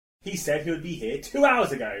He said he would be here 2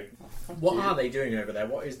 hours ago. What are they doing over there?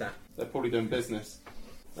 What is that? They're probably doing business.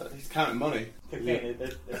 He's counting money. Cocaine.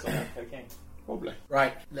 There's some cocaine. Probably.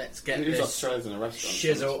 Right, let's get He's this upstairs in a restaurant.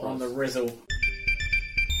 shizzle on the rizzle.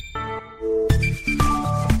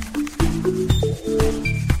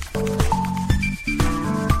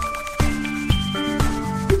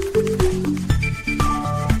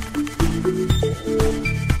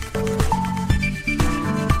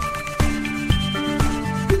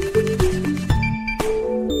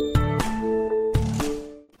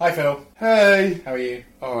 Hi Phil. Hey! How are you?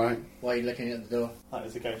 Alright. Why are you looking at the door? Oh,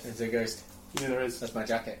 there's a ghost. There's a ghost. Yeah, there is. That's my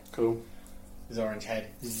jacket. Cool. His orange head.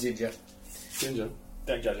 Ginger. Ginger.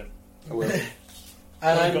 Don't judge him. I will.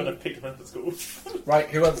 I've got to pick him up at school. Right,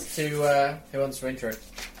 who wants to intro?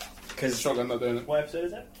 Because Shotgun not doing it. What episode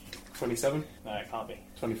is it? 27? No, it can't be.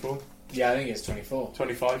 24? yeah, I think it's 24.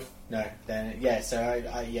 25? No, then yeah. So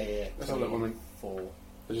yeah. Let's have a look, woman. 24.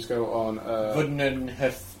 I just go on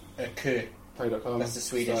Vudnenhöf. play.com. That's the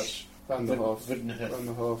Swedish. Vanderhoff.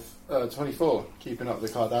 Vudnenhöf. 24. Keeping up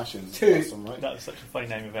with the Kardashians. Two. Awesome, right? That was such a funny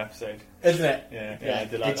name of episode. Isn't it? Yeah, I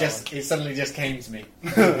did like that one. It suddenly just came to me.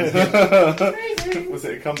 Was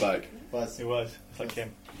it a comeback? It was. It's like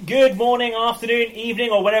him. Good morning, afternoon, evening,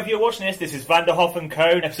 or whenever you're watching this. This is Vanderhoff and Co.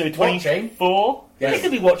 episode 24. Yes. They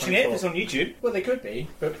could be watching 24. it if it's on YouTube. Well, they could be,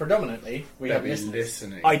 but predominantly we have They'll be listeners.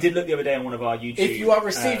 listening. I did look the other day on one of our YouTube. If you are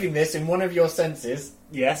receiving this in one of your senses,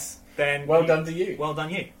 yes, then well done to you. Well done,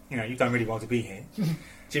 you. You know, you've done really well to be here.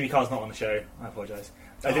 Jimmy Carr's not on the show. I apologise.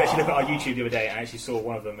 I did actually look at our YouTube the other day and I actually saw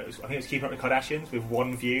one of them. I think it was Keeping Up with the Kardashians with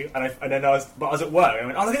one view. And then I was at work and I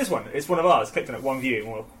went, oh, look at this one. It's one of ours. Clicked on it, one view.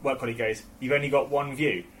 And my work colleague goes, you've only got one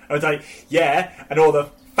view. I was like, yeah. And all the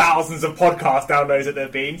thousands of podcast downloads that there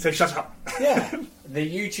have been. So shut up. Yeah, the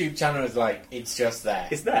YouTube channel is like, it's just there.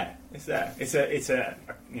 It's there. It's there. It's a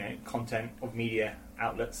content of media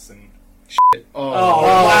outlets and. Oh,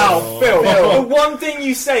 Wow, Phil. The one thing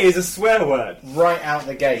you say is a swear word. Right out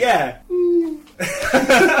the gate. Yeah.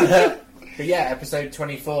 But yeah, episode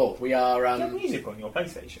 24. We are. Do you have music on your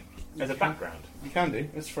PlayStation as a background? You can do.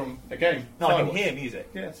 It's from a game. No, I can Firewatch. hear music.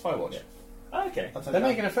 Yeah, it's Firewatch. Yeah. Oh, okay. They're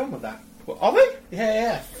making a film of that. What, are they?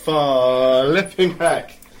 Yeah. Flipping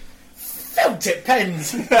heck. Felt it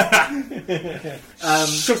pens.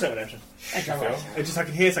 Short redemption. Thank you, Phil. It's just I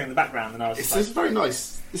could hear something in the background, and I was It's, just it's very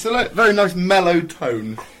nice. It's a very nice mellow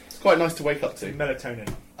tone. It's quite nice to wake up to.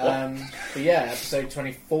 melatonin. But yeah, episode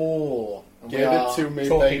 24. And we Give it are to me,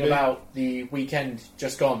 talking baby. about the weekend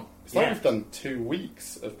just gone. It's like Yeah. we've done 2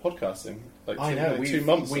 weeks of podcasting. Like I know, 2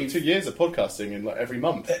 months, we've- 2 years of podcasting in like every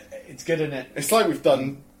month. It's good, isn't it? It's like we've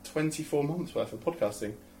done 24 months worth of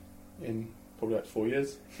podcasting in probably like 4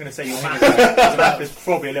 years. I'm going to say your math is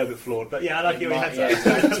probably a little bit flawed, but yeah, I like your heads Yeah, up. it's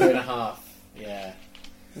about 2.5. Yeah.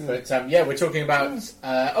 But yeah, we're talking about.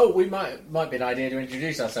 We might be an idea to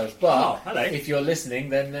introduce ourselves. But Oh, hello. if you're listening,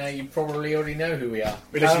 then you probably already know who we are.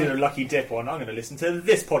 We literally did a lucky dip on. I'm going to listen to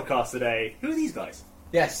this podcast today. Who are these guys?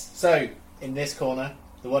 Yes. So in this corner,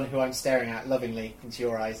 the one who I'm staring at lovingly into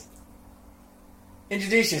your eyes.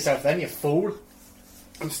 Introduce yourself, then, you fool.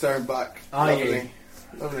 I'm staring back. Are Lovely. you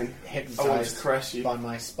Lovely. I want hypnotised to caress you. by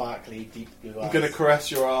my sparkly deep blue eyes? I'm going to caress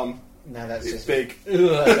your arm. No, that's It's just big.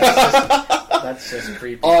 Ugh, that's just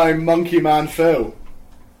creepy. I'm Monkey Man Phil.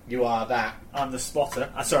 You are that. I'm the spotter.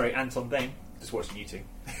 Sorry, Anton Bain. Just watching you two.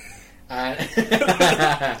 And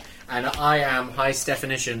and I am high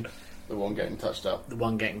definition. The one getting touched up. The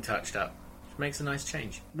one getting touched up. Which makes a nice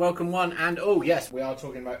change. Welcome one, and oh yes, we are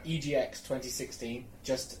talking about EGX 2016.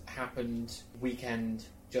 Just happened weekend,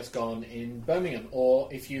 just gone in Birmingham. Or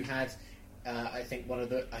if you had, I think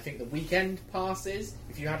the weekend passes,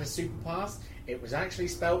 if you had a super pass, it was actually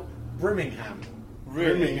spelt Brimingham.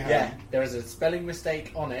 Brimingham. Yeah, there was a spelling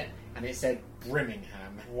mistake on it, and it said Brimingham.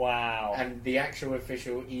 Wow. And the actual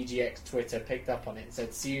official EGX Twitter picked up on it and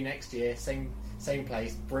said, "See you next year, same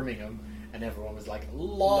place, Brimingham." And everyone was like,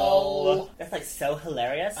 "Lol." That's like so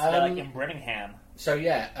hilarious. They're like in Brimingham. So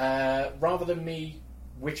yeah, rather than me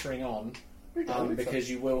wittering on, because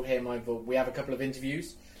you will hear my voice, we have a couple of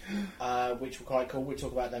interviews, which were quite cool. We'll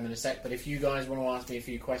talk about them in a sec. But if you guys want to ask me a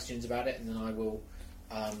few questions about it, and then I will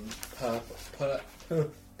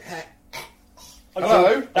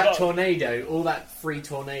Hello. That tornado, all that free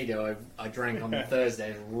tornado I drank on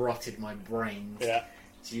Thursday has rotted my brains. Yeah.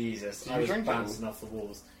 Jesus, Did I you was drink it all? bouncing off the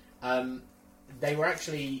walls. They were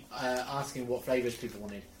actually asking what flavours people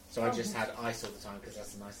wanted, so I just had ice all the time because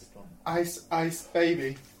that's the nicest one. Ice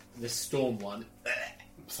baby. The Storm one,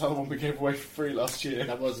 So the one we gave away for free last year.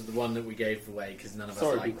 that was the one that we gave away because none of us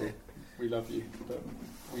Sorry, liked people. it. We love you, but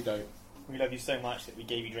we don't. We love you so much that we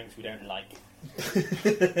gave you drinks we don't like.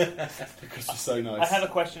 Because you're so nice. I have a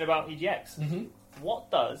question about EGX. Mm-hmm. What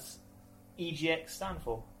does EGX stand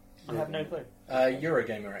for? I have no clue.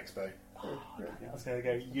 Eurogamer Expo. I was going to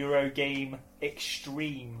go Eurogame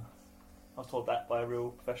Extreme. I was told that by a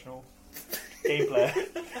real professional game player.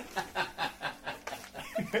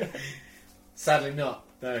 Sadly not.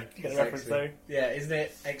 No. You get the reference though? Yeah, isn't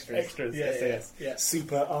it? Extras. Extras, Yeah, yes. yeah.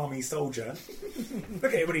 Super army soldier.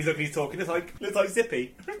 Look at him when he's talking. It's like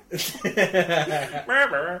Zippy.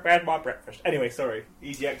 Where's my breakfast? Anyway, sorry.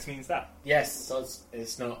 EGX means that. Yes,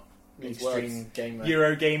 it's not Extreme Gamer.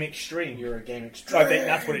 Eurogame Extreme. Eurogame Extreme. I think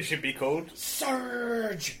that's what it should be called.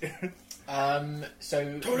 Surge!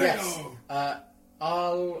 So, Tornado! yes.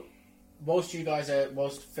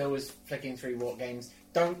 Whilst Phil was flicking through what games,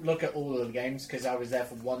 don't look at all of the games, because I was there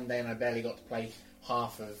for one day and I barely got to play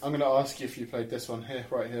half of... I'm going to ask you if you played this one here,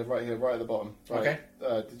 right at the bottom. Right.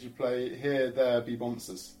 Okay. Did you play Here, There, Be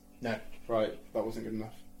Monsters? No. Right, that wasn't good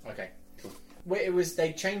enough. Okay, cool. Well,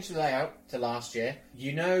 they changed the layout to last year.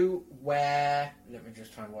 You know where... Let me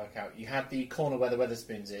just try and work out. You had the corner where the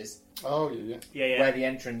Weatherspoons is. Oh, yeah. Where the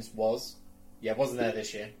entrance was. Yeah, it wasn't there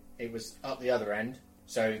this year. It was up the other end.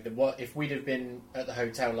 So if we'd have been at the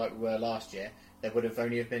hotel like we were last year, there would have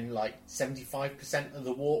only been like 75% of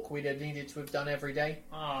the walk we'd have needed to have done every day.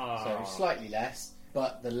 So slightly less.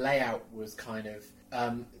 But the layout was kind of...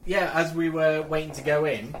 as we were waiting to go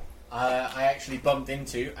in, I actually bumped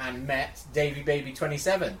into and met Davey Baby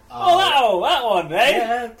 27. That one, eh?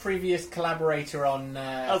 Yeah, previous collaborator on...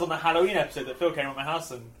 That was on the Halloween episode that Phil came on my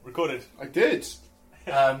house and recorded. I did.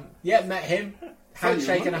 Met him.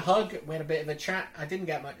 Handshake and a hug. We had a bit of a chat. I didn't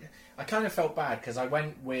get much. I kind of felt bad because I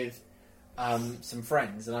went with some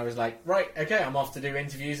friends and I was like, right, okay, I'm off to do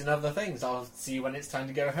interviews and other things. I'll see you when it's time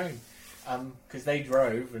to go home. Because they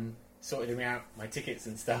drove and sorted me out my tickets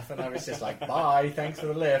and stuff, and I was just like, bye, thanks for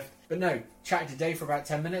the lift. But no, chatted to Dave for about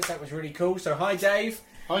 10 minutes. That was really cool. So hi, Dave.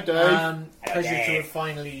 Hi, Dave. Pleasure to have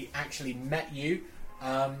finally actually met you.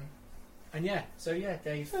 Dave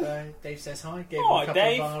says hi. Gave him a couple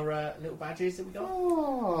Dave. of our little badges that we got.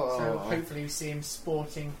 Oh. So hopefully we see him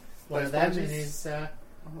sporting one of them in his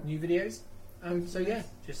new videos.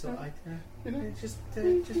 Just thought I'd Dave. Just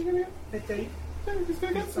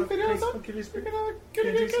gonna get some videos up.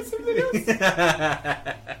 Gonna get some videos.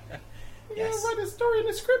 Yes. Write a story and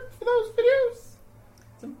a script for those videos.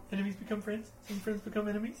 Some enemies become friends. Some friends become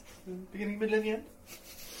enemies. Beginning, middle, and the end.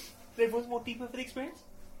 Dave was more deeper for the experience.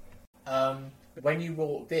 When you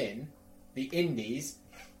walked in, the indies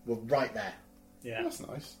were right there. Yeah, that's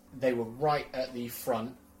nice. They were right at the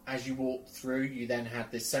front. As you walked through, you then had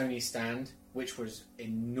the Sony stand, which was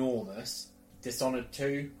enormous. Dishonored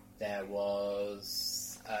 2, there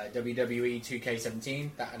was WWE 2K17,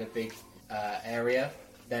 that had a big area.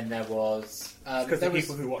 Then there was... because the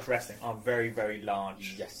people who watch wrestling are very, very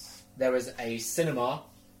large. Yes. There was a cinema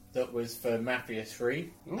that was for Mafia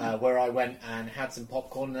 3, where I went and had some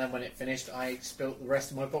popcorn, and then when it finished, I spilt the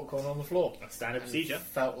rest of my popcorn on the floor. That's standard procedure. I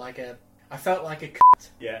felt like a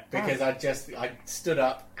yeah. Because I stood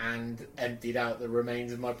up and emptied out the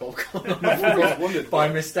remains of my popcorn on I've always the floor wondered by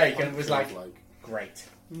what mistake, and it was feels like, great.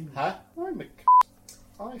 Huh?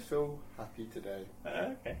 I feel happy today.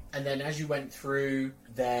 Okay. And then as you went through,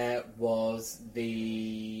 there was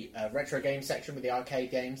the retro game section with the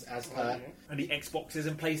arcade games as per. And the Xboxes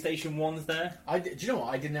and PlayStation 1s there. Do you know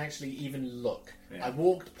what? I didn't actually even look. Yeah. I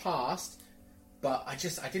walked past, but I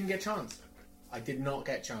didn't get a chance. I did not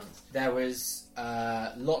get a chance. There was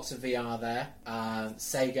lots of VR there.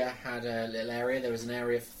 Sega had a little area. There was an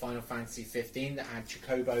area for Final Fantasy 15 that had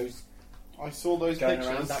chocobos. I saw those going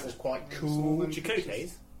pictures. around. That was quite cool.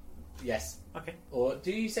 Chocobos? Yes. Okay. Or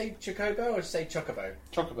do you say chocobo or say chocobo?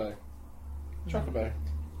 Chocobo. Chocobo.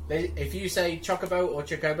 If you say chocobo or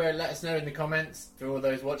chocobo, let us know in the comments. For all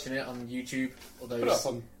those watching it on YouTube, or those Put it up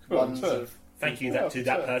on ones Twitter. of... Thank you to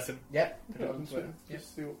that person. Yep. Put it up on Twitter.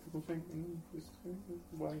 Just see what people think.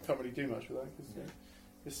 Well, you can't really do much with that because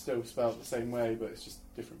it's still spelled the same way, but it's just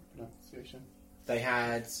different pronunciation. They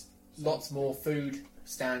had lots more food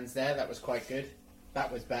stands there. That was quite good.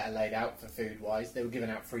 That was better laid out for food-wise. They were giving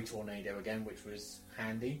out free Tornado again, which was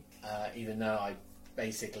handy. Even though I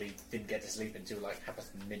basically didn't get to sleep until like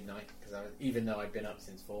midnight, even though I'd been up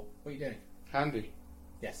since 4. What are you doing? Handy.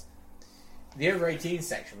 Yes. The over 18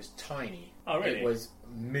 section was tiny. Oh, really? It was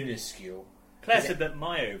minuscule. Claire said that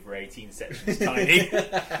my over 18 section is tiny.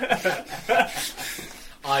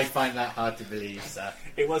 I find that hard to believe, sir.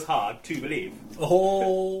 It was hard to believe.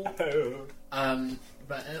 Oh. Oh.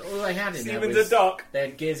 But all they had in there Stevens was... a doc. They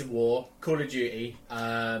had Gears of War, Call of Duty,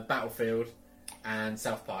 Battlefield, and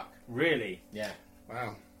South Park. Really? Yeah.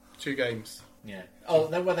 Wow. 2 games. Yeah. Oh,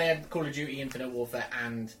 then where they had Call of Duty Infinite Warfare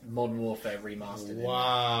and Modern Warfare remastered.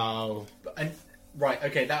 Wow. And right,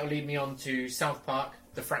 okay, that will lead me on to South Park,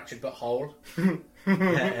 The Fractured But Whole.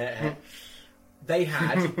 They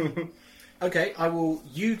had. Okay,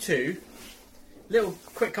 you two. Little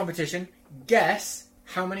quick competition. Guess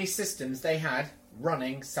how many systems they had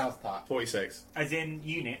running South Park. 46. As in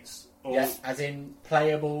units? Or... Yes, as in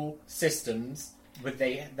playable systems. But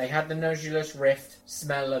they had the Nodulus Rift,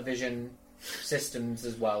 Smell-O-Vision systems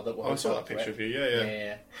as well that were I saw that picture of you,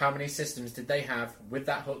 yeah. How many systems did they have with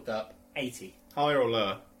that hooked up? 80. Higher or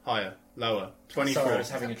lower? Higher. Lower. 24. Sorry, I was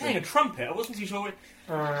having a Playing a drink. trumpet. I wasn't too sure.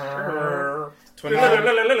 24.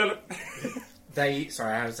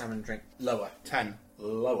 Sorry, I was having a drink. Lower. 10.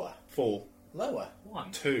 Lower. 4. Lower.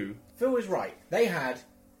 1. 2. Phil was right. They had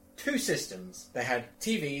 2 systems. They had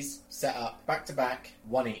TVs set up back to back,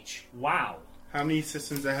 1 each. Wow. How many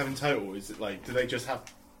systems do they have in total? Is it like, do they just have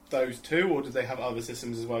those 2, or do they have other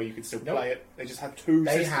systems as well? You could still play it. They just had 2 systems.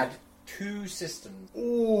 They had 2 systems.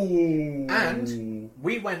 Ooh. And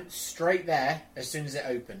we went straight there as soon as it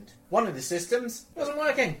opened. One of the systems wasn't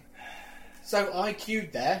working. So I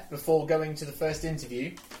queued there before going to the first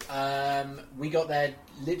interview. We got there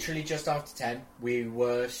literally just after 10. We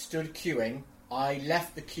were stood queuing. I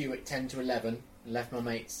left the queue at 10 to 11 and left my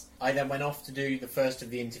mates. I then went off to do the first of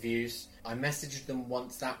the interviews. I messaged them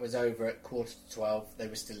once that was over at 11:45. They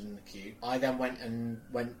were still in the queue. I then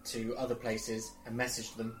went to other places and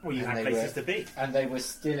messaged them. Well, you had places to be. And they were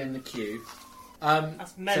still in the queue.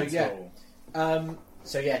 That's mental.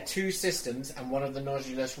 So yeah, 2 systems and one of the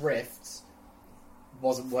Nodulus Rifts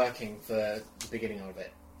wasn't working for the beginning of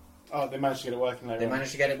it. Oh, they managed to get it working later. They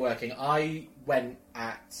managed to get it working. I ran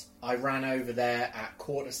over there at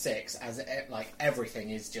 5:45 as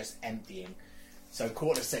everything is just emptying. So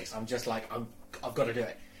 5:45, I'm just like, I've got to do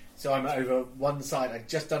it. So I'm over one side. I'd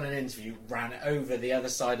just done an interview, ran over the other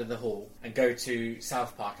side of the hall and go to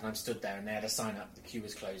South Park, and I'm stood there, and they had a sign up. The queue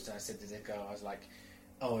was closed, and I said to the girl, I was like,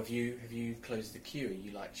 "Oh, have you closed the queue? Are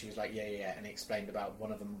you like?" She was like, "Yeah," and he explained about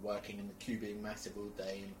one of them working and the queue being massive all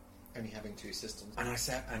day and only having 2 systems. And I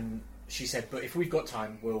said, and she said, "But if we've got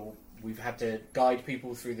time, we've had to guide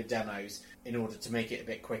people through the demos in order to make it a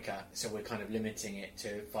bit quicker, so we're kind of limiting it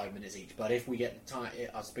to 5 minutes each. But if we get the time,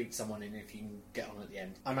 I'll speak to someone, and if you can get on at the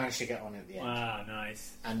end." I managed to get on at the end. Wow,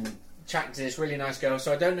 nice. And chatting to this really nice girl.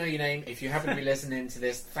 So I don't know your name. If you happen to be listening to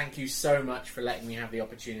this, thank you so much for letting me have the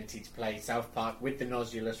opportunity to play South Park with the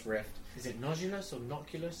Nodulus Rift. Is it Nodulus or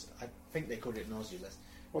Noculus? I think they called it Nodulus.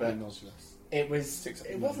 Probably Nodulus. It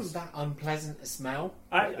wasn't that unpleasant a smell.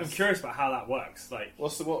 I'm curious about how that works. Like,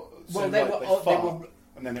 What's the what? Well, they were,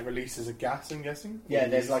 and then it releases a gas. I'm guessing. Yeah,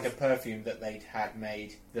 there's like a perfume that they'd had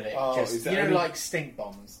made that it just like stink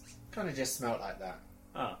bombs, kind of just smelled like that.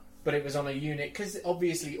 Oh. But it was on a unit because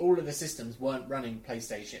obviously all of the systems weren't running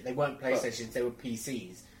PlayStation. They weren't PlayStations. They were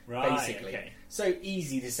PCs. Right, basically. okay. So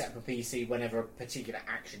easy to set up a PC whenever a particular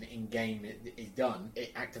action in game is done.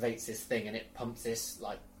 It activates this thing and it pumps this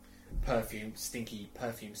like stinky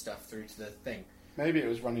perfume stuff through to the thing. Maybe it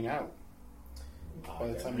was running out by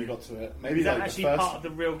the time you got to it. Maybe is that like actually the first... part of the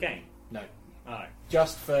real game? No. Oh.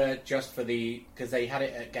 Just for the because they had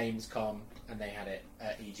it at Gamescom and they had it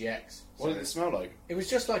at EGX. What did it smell like? It was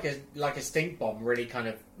just like a stink bomb, really kind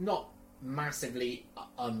of not massively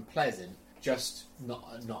unpleasant, just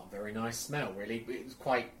not a very nice smell. Really, it was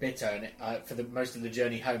quite bitter, and for the most of the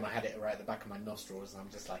journey home, I had it right at the back of my nostrils, and I'm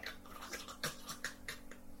just like.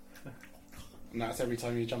 And that's every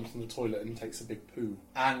time you jump in the toilet and takes a big poo.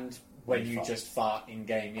 And when you fart. just fart in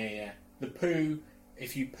game, yeah. The poo,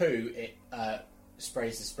 if you poo, it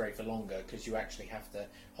sprays the spray for longer because you actually have to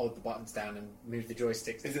hold the buttons down and move the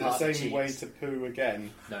joysticks. Is it the same way to poo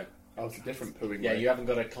again? No. Oh, it's a different pooing way. Yeah, you haven't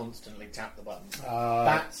got to constantly tap the buttons.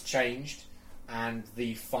 That's changed, and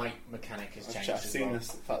the fight mechanic has changed. I've seen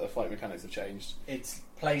this. In fact, the fight mechanics have changed. It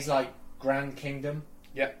plays like Grand Kingdom.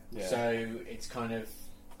 Yep. Yeah. So it's kind of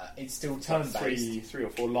it's still turn-based. Three or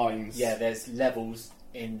four lines. Yeah, there's levels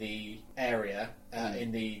in the area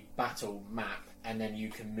in the battle map, and then you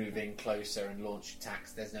can move in closer and launch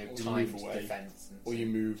attacks. There's no timed defense. Or you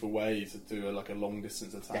move away to do a long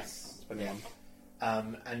distance attack. Yes. Depending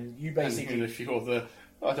on. And you basically. And if you're the,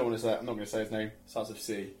 I don't want to say. I'm not going to say his name. Starts with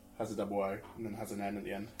C, has a double O, and then has an N at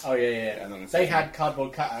the end. Oh yeah. They had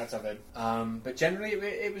cardboard cutouts of him, but generally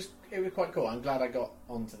it was quite cool. I'm glad I got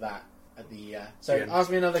onto that at the. So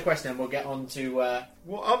ask me another question, and we'll get on to.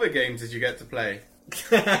 What other games did you get to play?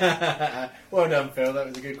 Well done, Phil. That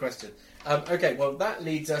was a good question. Okay, well that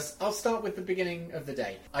leads us. I'll start with the beginning of the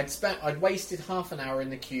day. I'd wasted half an hour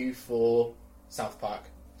in the queue for South Park,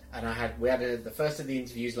 and we had the first of the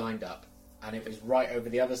interviews lined up, and it was right over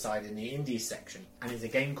the other side in the indies section. And it's a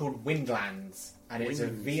game called Windlands, and it's a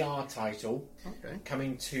VR title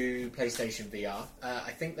coming to PlayStation VR.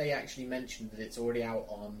 I think they actually mentioned that it's already out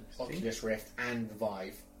on Oculus Rift and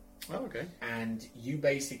Vive. Oh, okay. And you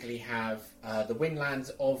basically have the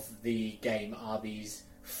Windlands of the game are these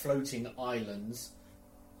floating islands,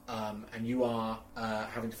 and you are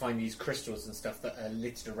having to find these crystals and stuff that are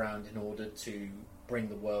littered around in order to bring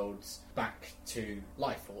the worlds back to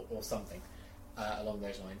life or something along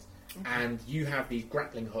those lines. Okay. And you have these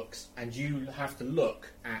grappling hooks, and you have to look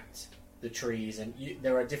at the trees, and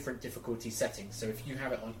there are different difficulty settings. So if you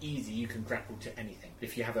have it on easy, you can grapple to anything.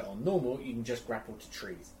 If you have it on normal, you can just grapple to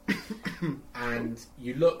trees. And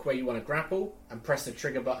you look where you want to grapple and press the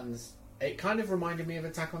trigger buttons. It kind of reminded me of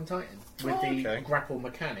Attack on Titan with the grapple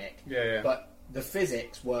mechanic. Yeah. But the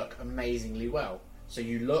physics work amazingly well. So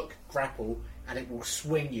you look, grapple, and it will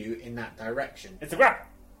swing you in that direction. It's a grapple.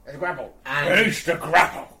 It's a grapple. It's a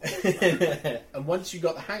grapple. And once you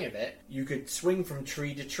got the hang of it, you could swing from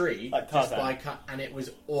tree to tree like just by and it was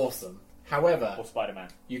awesome. However, or Spider-Man.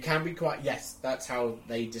 You can be quite... Yes, that's how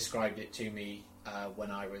they described it to me when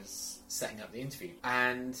I was setting up the interview.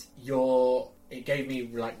 And it gave me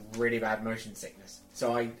like really bad motion sickness.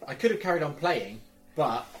 So I could have carried on playing,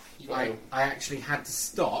 but I actually had to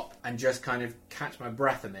stop and just kind of catch my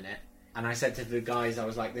breath a minute. And I said to the guys, I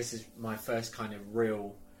was like, this is my first kind of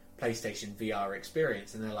real PlayStation VR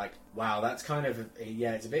experience. And they're like, wow, that's kind of...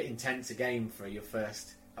 it's a bit intense a game for your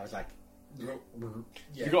first... I was like... Yeah.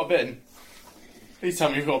 You got a bin? Please tell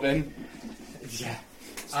me you've got a bin. Yeah.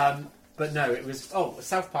 But no, it was... Oh,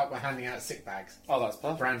 South Park were handing out sick bags. Oh, that's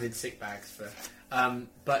perfect. Branded sick bags for...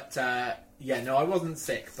 I wasn't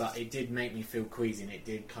sick, but it did make me feel queasy, and it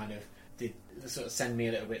did kind of... did sort of send me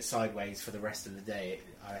a little bit sideways for the rest of the day.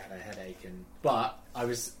 I had a headache, but I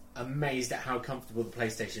was amazed at how comfortable the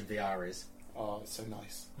PlayStation VR is. Oh, it's so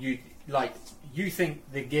nice. You think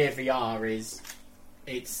the Gear VR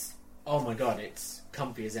it's oh my god, it's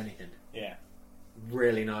comfy as anything. Yeah.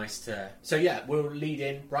 Really nice to... So yeah, we'll lead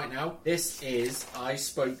in right now. I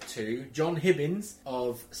spoke to John Hibbins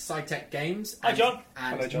of SciTech Games. Hi, John.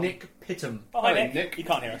 And Hello, John. Nick Pittam. Oh, hi, Nick. You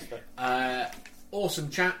can't hear us, but... Awesome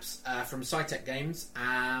chaps from SciTech Games.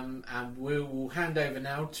 And we'll hand over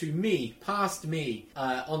now to me, past me,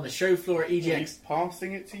 on the show floor at EGX. He's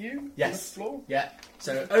passing it to you? Yes. On the floor? Yeah.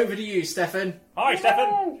 So over to you, Stefan. Hi,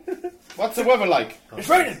 Stefan. What's the weather like? It's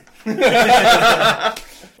raining.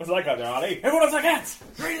 What's it like out there, Ali? Everyone looks like ants.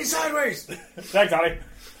 It's raining sideways. Thanks, Ali.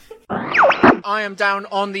 I am down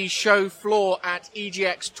on the show floor at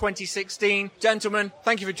EGX 2016. Gentlemen,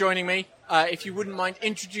 thank you for joining me. If you wouldn't mind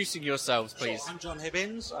introducing yourselves, please. Sure. I'm John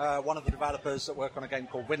Hibbins, one of the developers that work on a game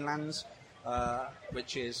called Windlands,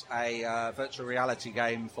 which is a virtual reality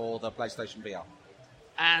game for the PlayStation VR.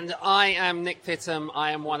 And I am Nick Pittam.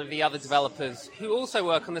 I am one of the other developers who also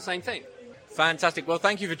work on the same thing. Fantastic. Well,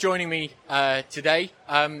 thank you for joining me today.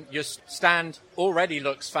 Your stand already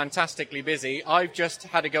looks fantastically busy. I've just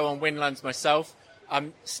had to go on Windlands myself.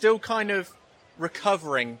 I'm still kind of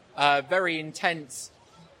recovering. Very intense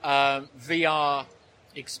VR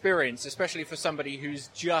experience, especially for somebody who's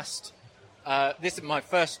just... this is my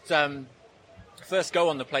first go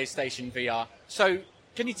on the PlayStation VR. So,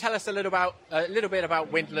 can you tell us a little bit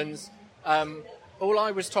about Windlands? All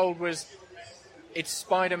I was told was it's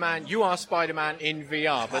Spider-Man. You are Spider-Man in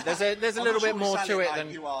VR, but there's a little bit more to it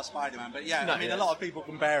than you are Spider-Man. But yeah, no, I mean, a lot of people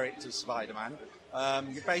compare it to Spider-Man.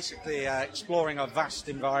 You're basically exploring a vast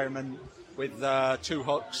environment with 2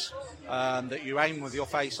 hooks that you aim with your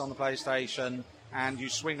face on the PlayStation, and you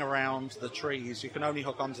swing around the trees. You can only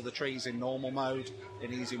hook onto the trees in normal mode.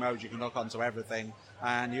 In easy mode, you can hook onto everything.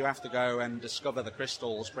 And you have to go and discover the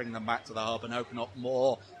crystals, bring them back to the hub, and open up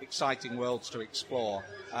more exciting worlds to explore.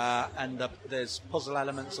 And there's puzzle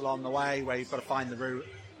elements along the way where you've got to find the route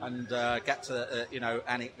and get to,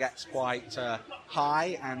 and it gets quite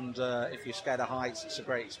high. And if you're scared of heights, it's a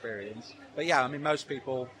great experience. But yeah, I mean, most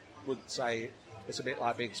people would say it's a bit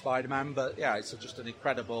like being Spider-Man, but yeah, it's just an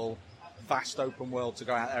incredible, vast open world to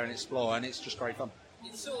go out there and explore, and it's just great fun.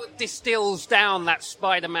 It sort of distills down that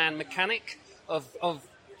Spider-Man mechanic of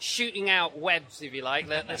shooting out webs, if you like,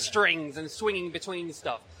 the strings and swinging between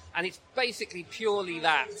stuff. And it's basically purely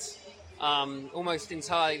that, almost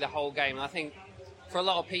entirely the whole game. And I think for a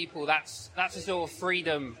lot of people, that's a sort of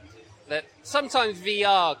freedom that sometimes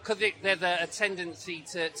VR, because there's a tendency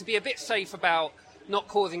to be a bit safe about not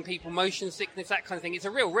causing people motion sickness, that kind of thing. It's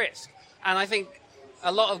a real risk. And I think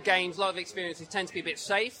a lot of games, a lot of experiences tend to be a bit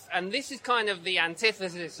safe, and this is kind of the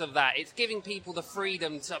antithesis of that. It's giving people the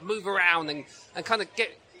freedom to move around and kind of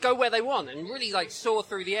go where they want and really like soar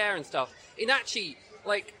through the air and stuff. In actually,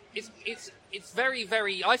 like, it's very,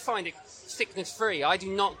 very. I find it sickness free. I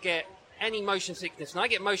do not get any motion sickness, and I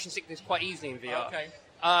get motion sickness quite easily in VR. Okay.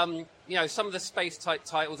 Some of the space type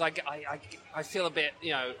titles, I feel a bit,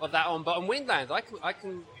 of that on. But on Windlands, I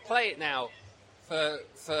can play it now for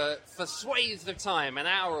swathes of time, an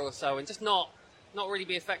hour or so, and just not really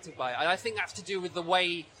be affected by it. I think that's to do with the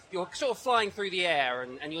way you're sort of flying through the air,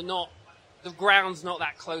 and you're not, the ground's not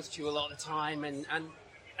that close to you a lot of the time, and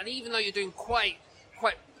even though you're doing quite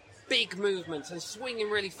big movements and swinging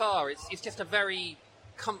really far, it's just a very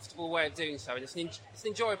comfortable way of doing so, and it's an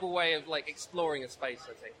enjoyable way of like exploring a space,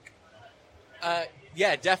 I think.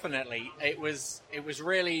 Yeah, definitely. It was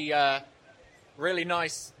really really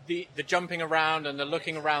nice, the jumping around and the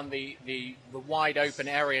looking around the wide open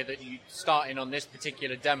area that you start in on this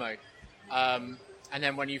particular demo, and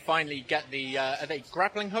then when you finally get the are they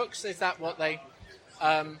grappling hooks? Is that what they?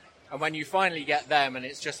 And when you finally get them, and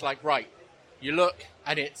it's just like, right, you look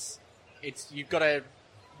and it's you've got to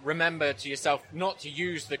remember to yourself not to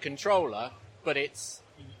use the controller, but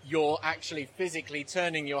you're actually physically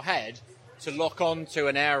turning your head to lock onto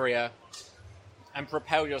an area and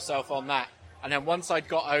propel yourself on that. And then once I'd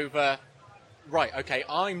got over, right, okay,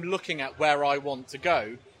 I'm looking at where I want to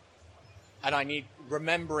go, and I need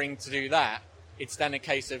remembering to do that. It's then a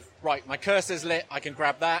case of, right, my cursor's lit, I can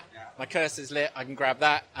grab that. Yeah. My cursor's lit, I can grab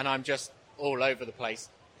that, and I'm just all over the place.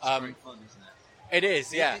 It's very fun, isn't it? It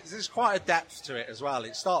is, yeah. There's quite a depth to it as well.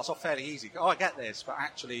 It starts off fairly easy. Oh, I get this, but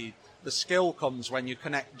actually the skill comes when you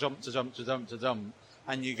connect jump to jump to jump to jump,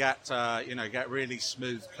 and you get get really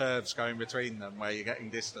smooth curves going between them where you're getting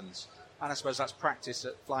distance. And I suppose that's practice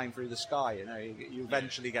at flying through the sky. You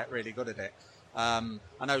eventually get really good at it.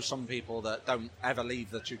 I know some people that don't ever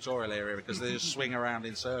leave the tutorial area because they just swing around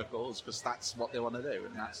in circles because that's what they want to do,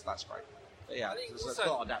 and that's great. But yeah, there's a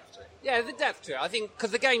lot of depth to it. Yeah, the depth to it. I think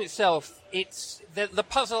because the game itself, it's the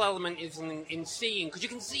puzzle element is in seeing, because you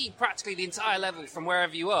can see practically the entire level from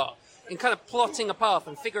wherever you are, in kind of plotting a path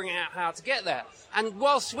and figuring out how to get there. And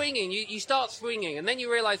while swinging, you start swinging, and then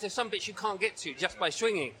you realise there's some bits you can't get to just by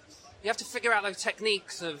swinging. You have to figure out those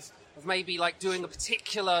techniques of maybe like doing a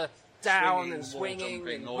particular down and swinging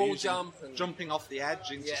and wall jump and jumping off the edge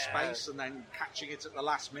into space and then catching it at the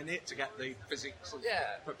last minute to get the physics of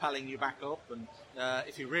propelling you back up. And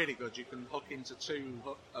if you're really good, you can hook into two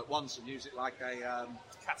at once and use it like a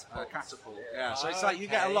catapult. Yeah, so it's like you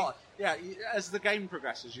get a lot. Yeah, as the game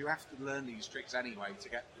progresses, you have to learn these tricks anyway to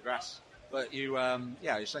progress. But you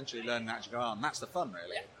essentially learn that as you go on. That's the fun,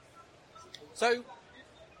 really. Yeah. So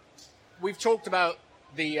we've talked about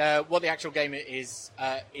the what the actual game is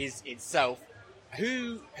itself.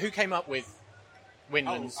 Who came up with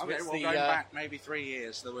Windlands? Going back maybe 3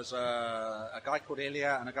 years, there was a guy called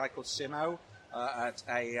Ilya and a guy called Simo at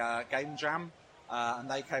a game jam, and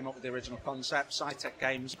they came up with the original concept. Cytec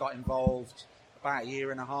Games got involved about a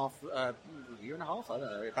year and a half, I don't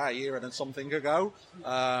know, about a year and something ago,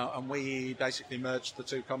 and we basically merged the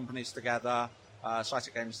two companies together.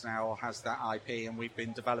 Cytec Games now has that IP, and we've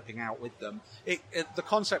been developing out with them. The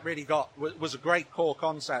concept really was a great core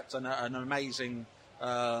concept and an amazing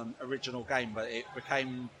original game, but it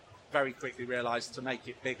became very quickly realised to make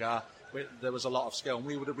it bigger, there was a lot of skill, and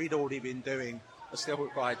we'd already been doing the skill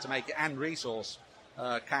required to make it, and resource,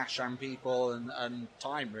 cash and people and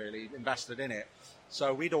time really invested in it.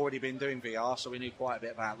 So we'd already been doing VR, so we knew quite a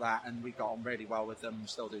bit about that, and we got on really well with them,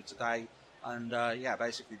 still do today. And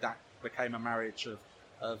basically that became a marriage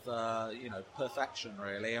of perfection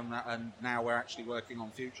really, and now we're actually working on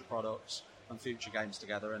future products and future games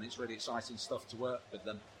together, and it's really exciting stuff to work with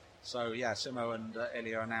them. So yeah, Simo and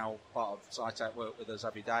Ilya are now part of Cytec, work with us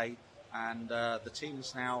every day, and the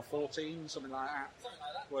team's now 14, something like that,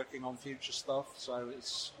 working on future stuff. So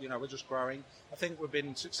it's we're just growing. I think we've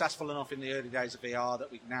been successful enough in the early days of VR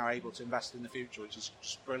that we're now able to invest in the future, which is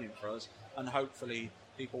just brilliant for us, and hopefully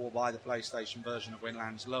people will buy the PlayStation version of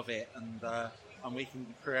Windlands, love it, and we can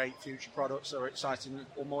create future products that are exciting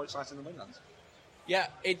or more exciting than Windlands. Yeah,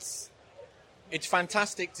 it's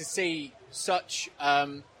fantastic to see such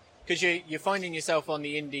because you're finding yourself on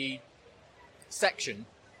the indie section.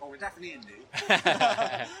 Well, we're definitely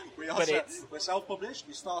indie. We're self-published.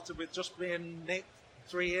 We started with just me and Nick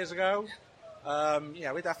 3 years ago.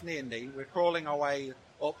 We're definitely indie. We're crawling our way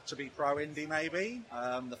up to be pro indie, maybe.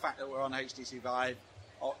 The fact that we're on HTC Vive,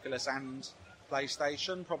 Oculus and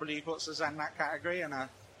PlayStation probably puts us in that category, and our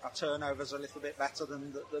turnover's a little bit better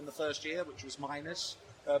than the first year, which was minus,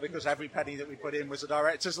 because every penny that we put in was a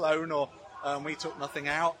director's loan, or we took nothing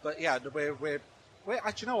out. But yeah, we're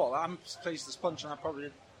actually, you know what, I'm pleased as punch, and I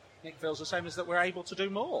probably Nick feels the same, is that we're able to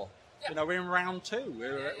do more. Yeah. We're in round 2.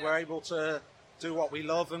 We're able to do what we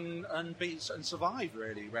love and beat and survive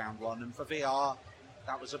really round one. And for VR,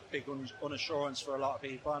 that was a big unassurance for a lot of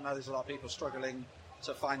people. I know there's a lot of people struggling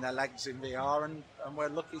to find their legs in VR, and we're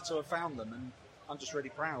lucky to have found them. And I'm just really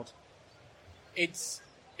proud. It's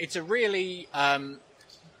a really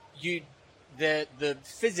the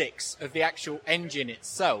physics of the actual engine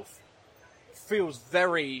itself feels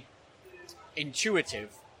very intuitive.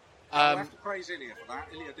 I have to praise Ilya for that.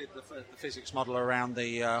 Ilya did the physics model around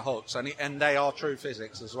the hooks, and they are true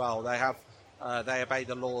physics as well. They have they obey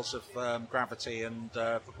the laws of gravity and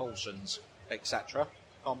propulsions, etc.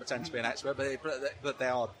 Can't pretend to be an expert, but they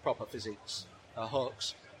are proper physics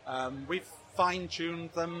hooks. We've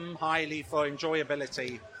fine-tuned them highly for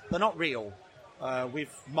enjoyability. They're not real.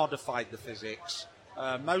 We've modified the physics.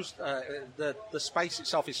 The space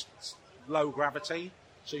itself is low gravity,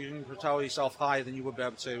 so you can propel yourself higher than you would be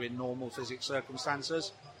able to in normal physics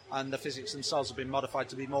circumstances. And the physics themselves have been modified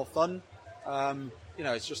to be more fun.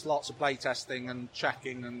 It's just lots of playtesting and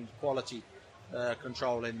checking and quality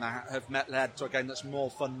controlling that have led to a game that's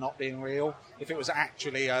more fun not being real. If it was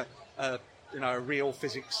actually a real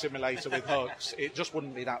physics simulator with hooks, it just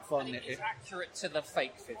wouldn't be that fun. It's accurate to the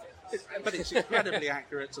fake physics. But it's incredibly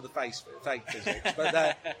accurate to the fake physics.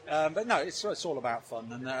 But no, it's all about fun.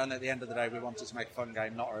 And at the end of the day, we wanted to make a fun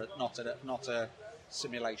game, not a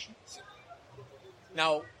simulation.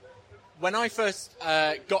 Now, when I first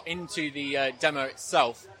got into the demo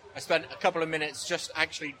itself, I spent a couple of minutes just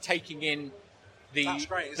actually taking in the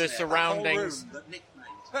surroundings. That whole room that Nick made.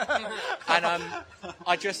 And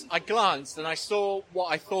I glanced and I saw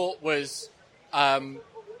what I thought was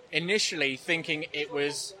initially thinking it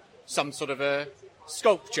was some sort of a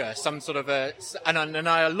sculpture, and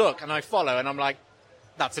I look and I follow and I'm like,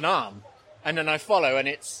 that's an arm. And then I follow and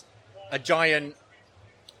it's a giant.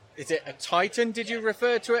 Is it a Titan? Did you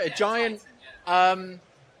refer to it? A giant. Titan, yeah.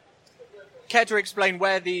 Care to explain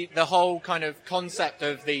where the whole kind of concept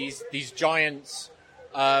of these giants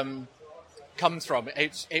comes from?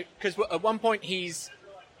 Because at one point she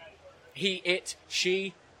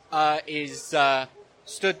is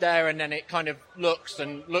stood there, and then it kind of looks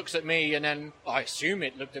at me, and then I assume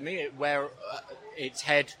it looked at me where its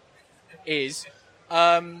head is,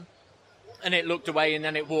 and it looked away, and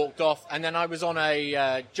then it walked off, and then I was on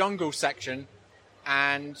a jungle section,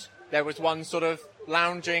 and there was one sort of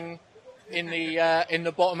lounging in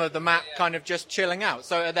the bottom of the map, kind of just chilling out.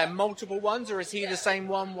 So are there multiple ones, or is he the same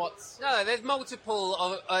one? No, there's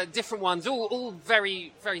multiple different ones, all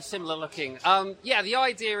very, very similar looking. The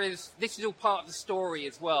idea is this is all part of the story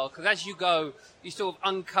as well, because as you go, you sort of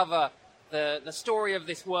uncover the story of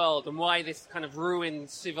this world and why this kind of ruined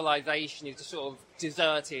civilization is just sort of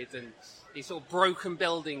deserted, and these sort of broken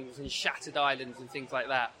buildings and shattered islands and things like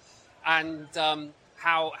that. And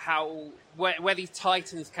where these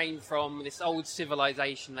titans came from, this old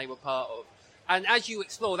civilization they were part of. And as you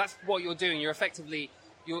explore, that's what you're doing. You're effectively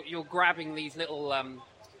you're grabbing these little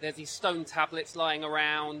there's these stone tablets lying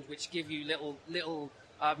around which give you little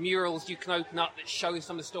murals you can open up that show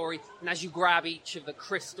some of the story. And as you grab each of the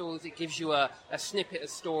crystals, it gives you a snippet of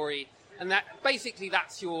story. And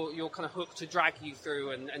that's your kind of hook to drag you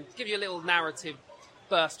through and give you a little narrative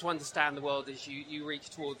burst to understand the world as you reach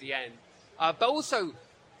toward the end. But also,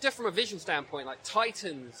 just from a visual standpoint, like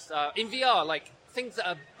Titans, in VR, like things that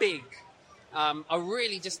are big are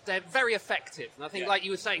really they're very effective. And I think, like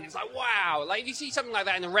you were saying, it's like, wow. Like if you see something like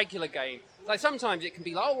that in a regular game, like sometimes it can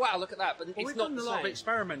be like, oh, wow, look at that. But it's we've not done the a lot same. of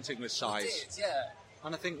experimenting with size. We did, yeah.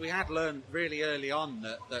 And I think we had learned really early on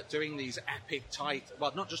that doing these epic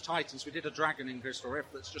not just Titans, we did a dragon in Crystal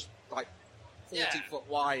Rift that's just like 40 foot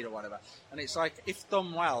wide or whatever. And it's like, if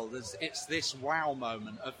done well, it's this wow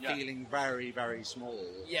moment of feeling very, very small.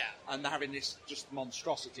 Yeah. And having this just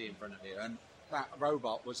monstrosity in front of you. And that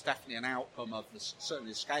robot was definitely an outcome of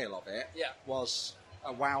certainly the scale of it. Yeah. Was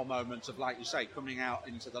a wow moment of, like you say, coming out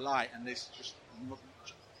into the light and this just,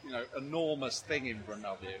 enormous thing in front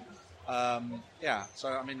of you. So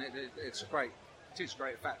I mean, it's a great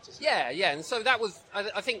effect, isn't it? Yeah, and so that was,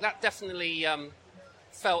 I think that definitely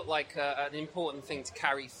felt like an important thing to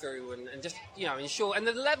carry through and just, ensure, and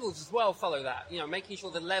the levels as well follow that, making sure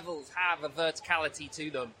the levels have a verticality to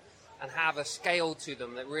them and have a scale to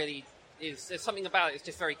them that really there's something about it that's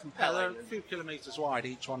just very compelling. Yeah, they're a few kilometres wide,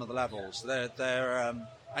 each one of the levels. They're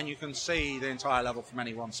and you can see the entire level from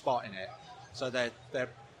any one spot in it. So they're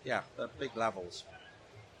big levels.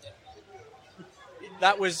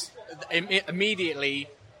 That was immediately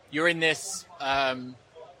you're in this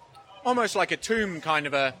almost like a tomb kind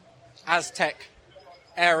of a Aztec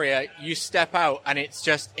area. You step out and it's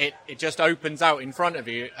just it just opens out in front of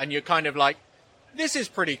you and you're kind of like, this is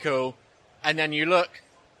pretty cool. And then you look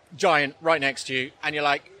giant right next to you, and you're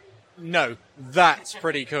like, no, that's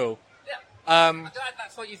pretty cool. I'm glad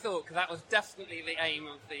that's what you thought, because that was definitely the aim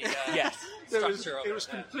of the Yes. structure of it. It was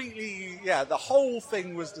completely, the whole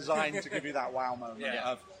thing was designed to give you that wow moment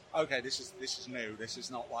of, okay, this is new, this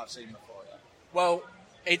is not what I've seen before. Yeah. Well,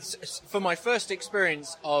 it's for my first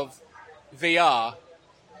experience of VR,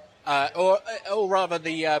 or rather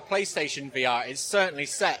the PlayStation VR, it's certainly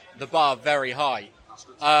set the bar very high.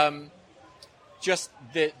 Just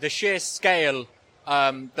the sheer scale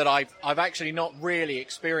that I've actually not really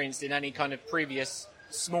experienced in any kind of previous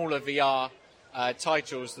smaller VR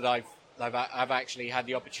titles that I've actually had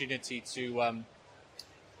the opportunity to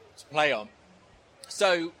play on.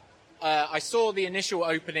 So I saw the initial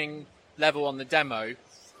opening level on the demo,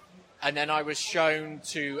 and then I was shown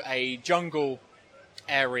to a jungle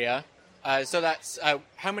area. So that's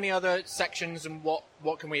how many other sections, and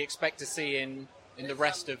what can we expect to see in the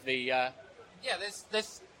rest of the?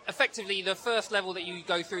 There's effectively the first level that you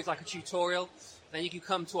go through is like a tutorial. Then you can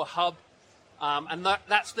come to a hub, and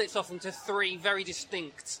that splits off into 3 very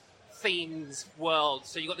distinct themed worlds.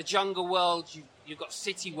 So you've got the jungle world, you've got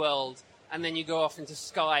city world, and then you go off into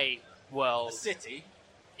sky world. A city.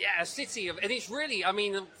 Yeah, a city and it's really,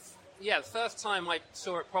 the first time I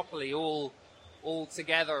saw it properly, all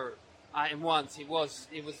together in once, it was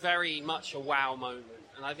very much a wow moment.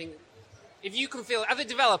 And I think if you can feel, as a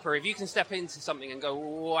developer, if you can step into something and go,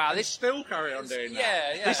 wow, this still carry on doing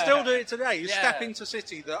that. Yeah. They still do it today. You step into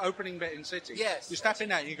City, the opening bit in City. Yes. You step in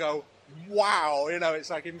there and you go, wow, it's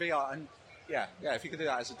like in VR. And if you can do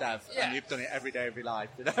that as a dev, and you've done it every day of your life,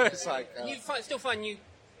 it's like. And you still find new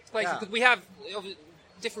places, because we have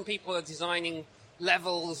different people are designing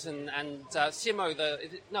levels, and Simo,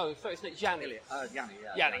 it's not Yanni.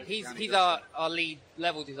 Yanni, he's our lead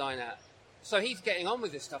level designer. So he's getting on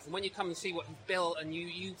with this stuff, and when you come and see what he's built, and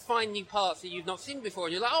you find new parts that you've not seen before,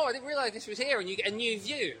 and you're like, oh, I didn't realise this was here, and you get a new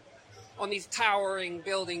view on these towering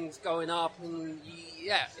buildings going up, and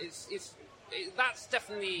that's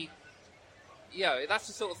definitely, that's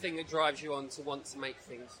the sort of thing that drives you on to want to make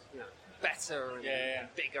things, better and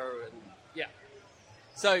bigger, and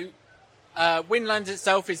So, Windlands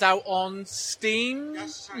itself is out on Steam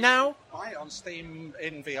now? Buy it on Steam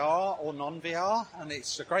in VR or non-VR, and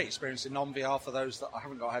it's a great experience in non-VR for those that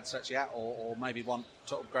haven't got headsets yet, or maybe want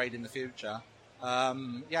to upgrade in the future.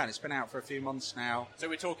 And it's been out for a few months now. So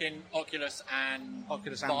we're talking Oculus and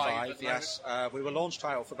Vive, yes. We were launch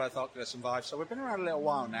title for both Oculus and Vive, so we've been around a little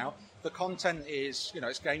while now. The content is,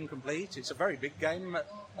 it's game complete. It's a very big game.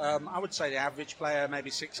 I would say the average player, maybe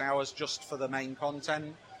 6 hours just for the main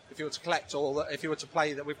content. If you were to collect if you were to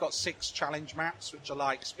play that, we've got 6 challenge maps, which are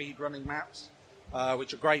like speed-running maps,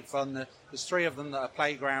 which are great fun. There's 3 of them that are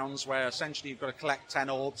playgrounds, where essentially you've got to collect 10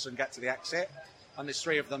 orbs and get to the exit. And there's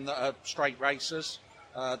 3 of them that are straight races.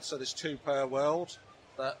 So there's 2 per world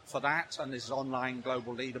for that. And there's online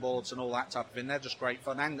global leaderboards and all that type of thing. They're just great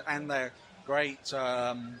fun. And they're great.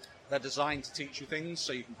 They're designed to teach you things.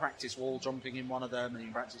 So you can practice wall jumping in one of them, and you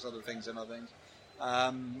can practice other things in other things.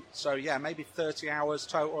 Maybe 30 hours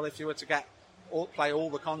total if you were to play all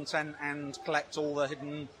the content and collect all the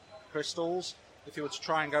hidden crystals. If you were to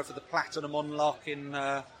try and go for the platinum unlock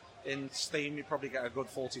in Steam, you'd probably get a good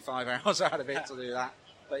 45 hours out of it to do that.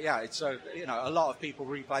 But it's a lot of people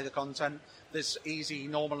replay the content. There's easy,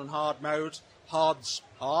 normal, and hard mode. Hard's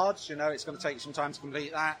hard. It's going to take some time to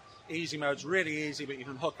complete that. Easy mode's really easy, but you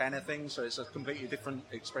can hook anything, so it's a completely different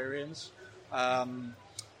experience.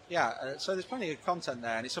 So there's plenty of content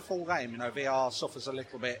there, and it's a full game. VR suffers a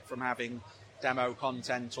little bit from having demo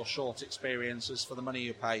content or short experiences for the money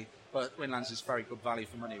you pay, but Windlands is very good value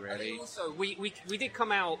for money, really. Also, we did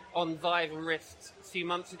come out on Vive and Rift a few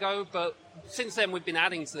months ago, but since then we've been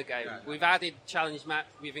adding to the game. Yeah. We've added challenge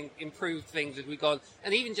maps, we've improved things as we've gone,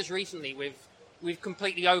 and even just recently we've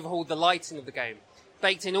completely overhauled the lighting of the game,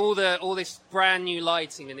 baked in all this brand new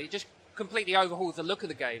lighting, and it just completely overhauls the look of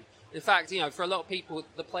the game. In fact, for a lot of people,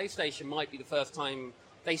 the PlayStation might be the first time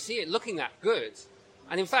they see it looking that good.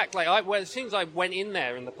 And in fact, as soon as I went in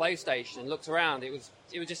there in the PlayStation and looked around, it was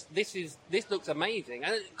just this looks amazing.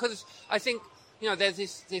 And because I think there's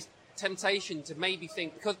this temptation to maybe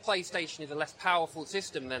think, because PlayStation is a less powerful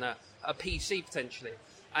system than a PC potentially,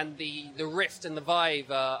 and the Rift and the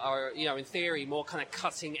Vive are in theory more kind of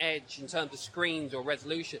cutting edge in terms of screens or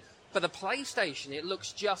resolution. But the PlayStation, it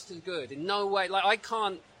looks just as good. In no way, I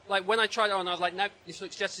can't. When I tried it on, I was like, no, this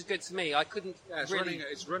looks just as good to me. I couldn't it's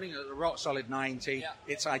running at a rock-solid 90. Yeah.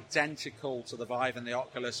 It's identical to the Vive and the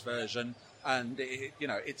Oculus version. And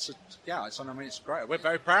it's great. We're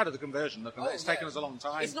very proud of the conversion. It's taken us a long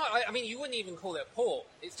time. It's not. I mean, you wouldn't even call it a port.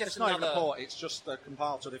 It's just not another even a port. It's just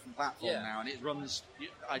compiled to a different platform now, and it runs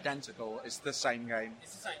identical. It's the same game.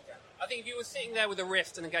 It's the same game. I think if you were sitting there with a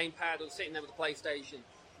Rift and a gamepad, or sitting there with a PlayStation,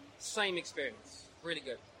 same experience. Really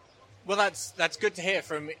good. Well, that's good to hear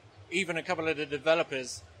from even a couple of the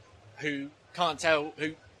developers who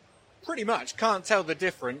pretty much can't tell the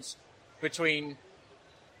difference between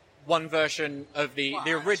one version of the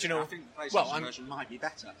original. Actually, I think the PlayStation version might be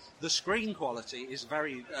better. The screen quality is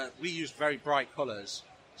very. We used very bright colours,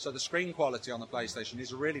 so the screen quality on the PlayStation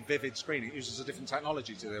is a really vivid screen. It uses a different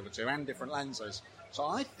technology to the other two and different lenses. So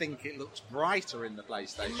I think it looks brighter in the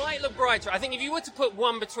PlayStation. It might look brighter. I think if you were to put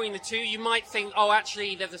one between the two, you might think, oh,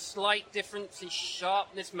 actually, there's a slight difference in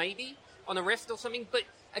sharpness, maybe, on a Rift or something. But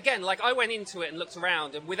again, like, I went into it and looked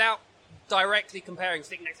around, and without directly comparing,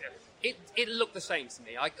 sitting next to it looked the same to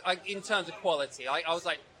me. In terms of quality, I was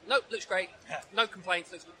like, nope, looks great. No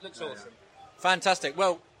complaints. Looks awesome. Fantastic.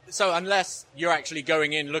 Well, so unless you're actually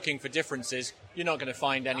going in looking for differences, you're not going to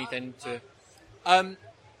find anything to.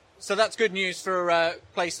 So that's good news for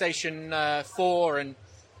PlayStation 4 and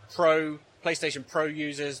PlayStation Pro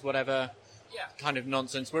users, whatever kind of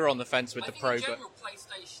nonsense. We're on the fence with the Pro, but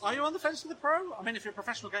are you on the fence with the Pro? I mean, if you're a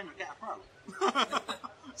professional gamer, get a Pro.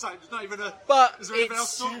 So it's not even a. But is there anything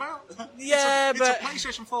else to talk about? Yeah, it's a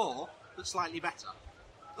PlayStation 4 that's slightly better.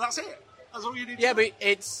 That's it. That's all you need. Yeah, but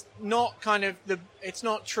it's not it's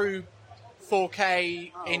not true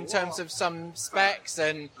 4K in terms of some specs,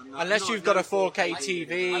 and unless you've got a 4K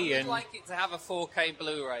TV. I would like it to have a 4K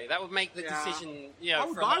Blu-ray. That would make the decision. I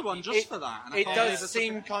would buy one just for that. It does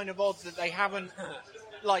seem kind of odd that they haven't,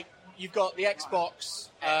 like. You've got the Xbox,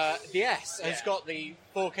 the S has got the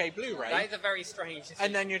 4K Blu-ray. That is a very strange decision.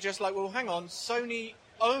 And then you're just like, well, hang on, Sony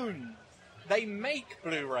they make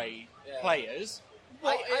Blu-ray players.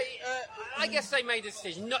 Well, I guess they made a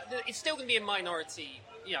decision. It's still going to be a minority,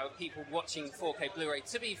 people watching 4K Blu-ray.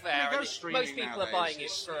 To be fair, most people are buying it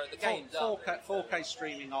for the games. 4K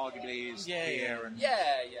streaming arguably is here, and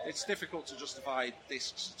it's difficult to justify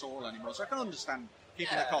discs at all anymore. So I can understand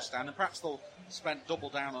keeping the cost down, and perhaps they'll spend double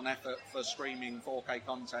down on effort for streaming 4K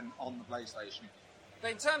content on the PlayStation.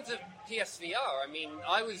 But in terms of PSVR, I mean,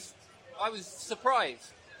 I was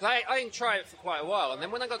surprised. I didn't try it for quite a while, and then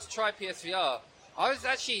when I got to try PSVR, I was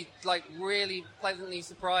actually really pleasantly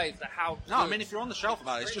surprised at how. No, I mean, if you're on the shelf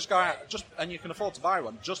about it, just go out, and you can afford to buy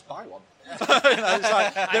one. Just buy one. It's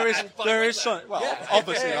like, there is some. Well,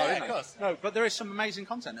 obviously, no, but there is some amazing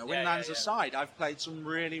content. Windlands aside, I've played some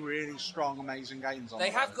really, really strong, amazing games on.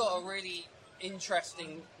 They have got a really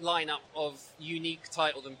interesting lineup of unique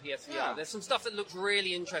titles in PSVR. Yeah. There's some stuff that looks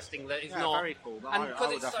really interesting that is not very cool. And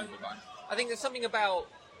because it's so, I think there's something about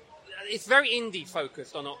it's very indie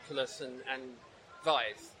focused on Oculus and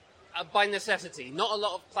Vive by necessity. Not a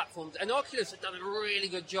lot of platforms, and Oculus have done a really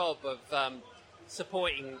good job of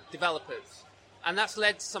supporting developers, and that's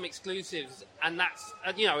led to some exclusives. And that's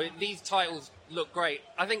these titles look great.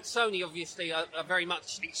 I think Sony obviously are very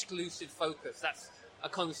much exclusive focused. That's a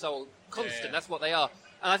console constant. Yeah. That's what they are,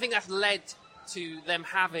 and I think that's led to them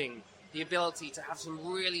having the ability to have some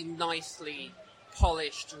really nicely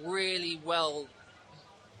polished, really well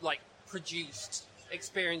produced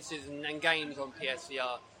experiences and games on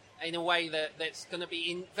PSVR in a way that's going to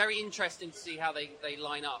be very interesting to see how they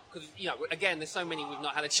line up, because again, there's so many we've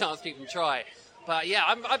not had a chance to even try. But yeah,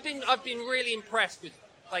 I've been really impressed with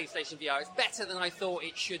PlayStation VR. It's better than I thought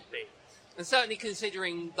it should be. And certainly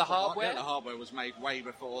considering the hardware. Yeah, the hardware was made way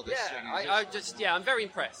before this thing. I'm very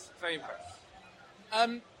impressed. Very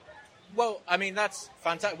impressed. Well, I mean, that's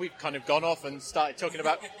fantastic. We've kind of gone off and started talking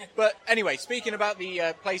about. But anyway, speaking about the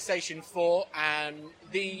PlayStation 4 and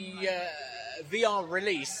the VR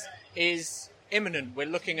release is imminent. We're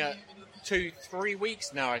looking at 2-3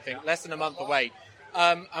 weeks now, I think, less than a month away.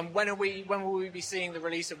 And when will we be seeing the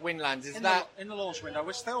release of Windlands? In the launch window?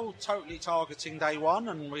 We're still totally targeting day one,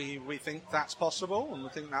 and we think that's possible, and we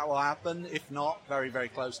think that will happen. If not, very, very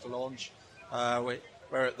close to launch.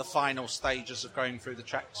 We're at the final stages of going through the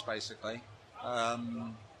checks, basically,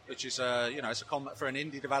 which is it's a comment for an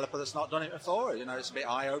indie developer that's not done it before. It's a bit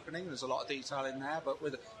eye-opening. There's a lot of detail in there, but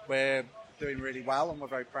we're doing really well, and we're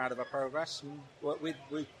very proud of our progress. And we'll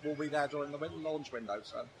be there during the launch window.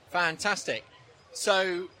 So fantastic.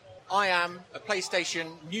 So I am a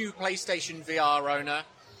new PlayStation VR owner.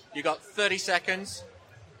 You got 30 seconds,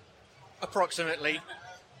 approximately,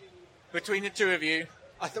 between the two of you.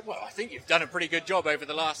 I think you've done a pretty good job over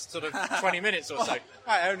the last sort of 20 minutes or so.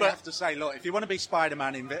 I only have to say, look, if you want to be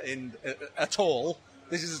Spider-Man in at all,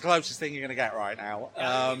 this is the closest thing you're going to get right now.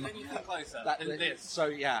 Anything closer than this. So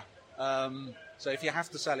yeah, So if you have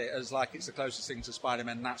to sell it as like it's the closest thing to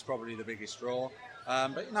Spider-Man, that's probably the biggest draw.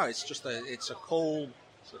 But no, it's just a cool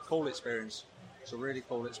experience. It's a really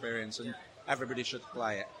cool experience, and everybody should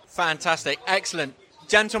play it. Fantastic. Excellent.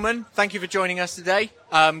 Gentlemen, thank you for joining us today.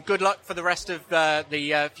 Good luck for the rest of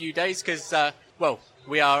the few days, because,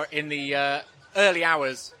 we are in the early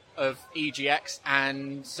hours of EGX,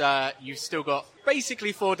 and you've still got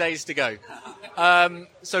basically 4 days to go.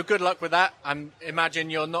 So good luck with that. I imagine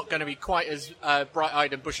you're not going to be quite as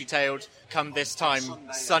bright-eyed and bushy-tailed come this time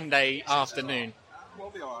Sunday afternoon. We'll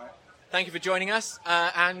be all right. Thank you for joining us,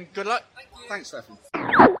 and good luck. Thanks, Stefan.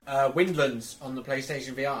 Windlands on the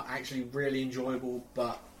PlayStation VR, actually really enjoyable,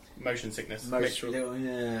 but Motion sickness. most Make sure little,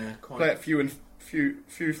 quite. play it few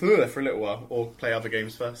for a little while, or play other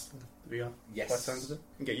games first. The VR. Yes. By the sounds of it,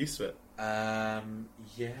 and get used to it.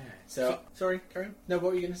 Yeah. So, sorry, carry on. No,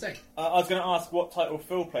 what were you going to say? I was going to ask what title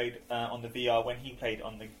Phil played on the VR when he played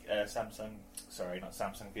on the Samsung. Sorry, not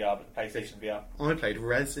Samsung VR, but the PlayStation VR. I played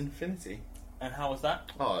Res Infinity. And how was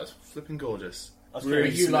that? Oh, it's flipping gorgeous. Really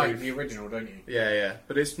You smooth. like the original, don't you? Yeah.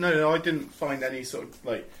 But it's no, I didn't find any sort of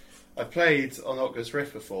like. I played on Oculus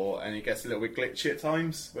Rift before, and it gets a little bit glitchy at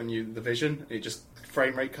times when the vision, it just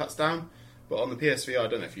frame rate cuts down. But on the PSVR, I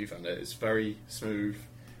don't know if you found it. It's very smooth.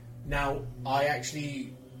 Now, I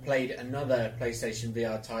actually played another PlayStation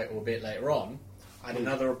VR title a bit later on. I had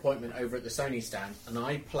another appointment over at the Sony stand, and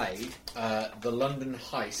I played the London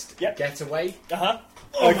Heist Getaway. Uh-huh.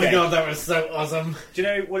 Oh my god, that was so awesome. Do you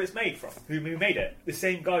know what it's made from? Who made it? The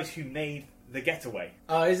same guys who made The Getaway.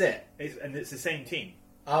 Oh, is it? And it's the same team.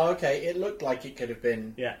 Oh, okay. It looked like it could have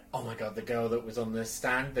been... Yeah. Oh my god, the girl that was on the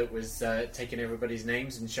stand that was taking everybody's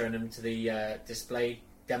names and showing them to the display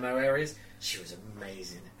demo areas. She was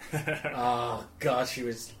amazing. Oh god, she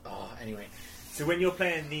was... Oh, anyway. So when you're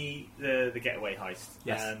playing the Getaway heist,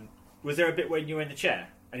 Yes. Was there a bit when you're in the chair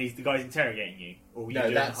and the guy's interrogating you, or were you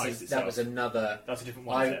doing the heist itself? that was another. That's a different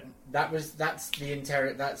one. Is it?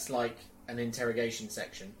 That's like an interrogation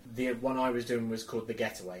section. The one I was doing was called the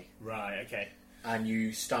Getaway, Right. Okay. and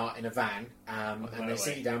you start in a van, and they motorway.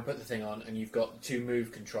 sit you down, put the thing on, and you've got 2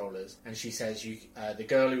 move controllers. And she says, the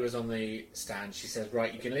girl who was on the stand, she says,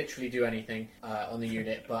 right, you can literally do anything on the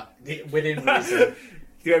unit, but within reason.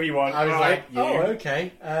 Do whatever you want. I was Right. like, oh,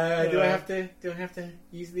 okay. Do I have to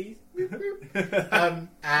use these?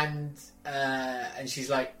 And she's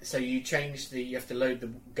like, so you have to load the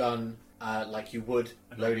gun like you would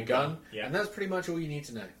load a gun, Yeah. and that's pretty much all you need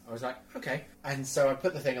to know. I was like, okay. And so I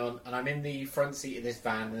put the thing on, and I'm in the front seat of this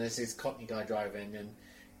van, and there's this Cockney guy driving, and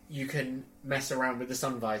you can mess around with the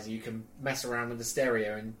sun visor, you can mess around with the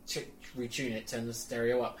stereo and retune it, turn the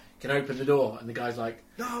stereo up. You can open the door, and the guy's like,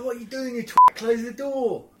 no, what are you doing, you twat? Close the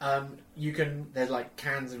door. There's like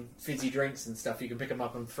cans of fizzy drinks and stuff, you can pick them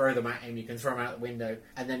up and throw them at him, you can throw them out the window,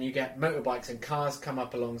 and then you get motorbikes and cars come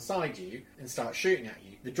up alongside you and start shooting at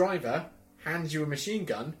you. The driver hands you a machine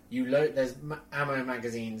gun, you load, there's ammo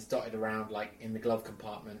magazines dotted around like in the glove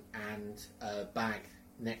compartment, and a bag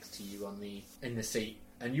next to you in the seat.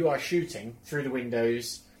 And you are shooting through the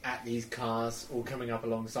windows at these cars all coming up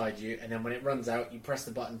alongside you, and then when it runs out, you press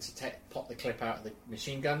the button to pop the clip out of the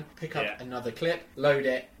machine gun, pick up another clip, load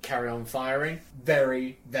it, carry on firing.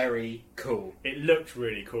 Very, very cool. It looked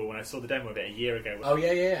really cool when I saw the demo of it a year ago. Oh,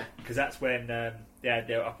 yeah. Because that's when they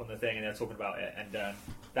were up on the thing and they were talking about it, and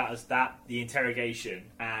the interrogation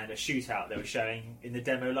and a shootout they were showing in the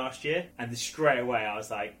demo last year, and straight away I was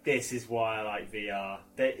like, this is why I like VR.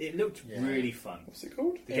 It looked really fun. What's it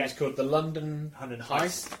called? It's called the London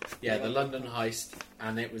Heist. Yeah, the London Heist,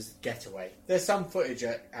 and it was Getaway. There's some footage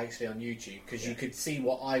actually on YouTube, because you could see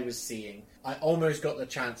what I was seeing. I almost got the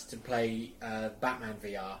chance to play Batman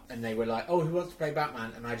VR, and they were like, oh, who wants to play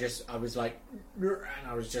Batman? And I was like, and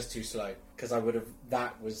I was just too slow, because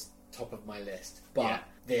that was top of my list. But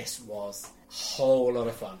this was a whole lot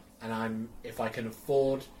of fun, and if I can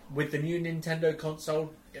afford, with the new Nintendo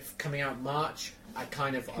console if coming out March, I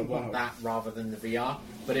want that rather than the VR.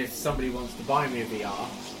 But if somebody wants to buy me a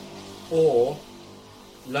VR or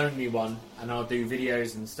loan me one, and I'll do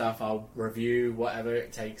videos and stuff, I'll review whatever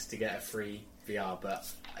it takes to get a free VR. But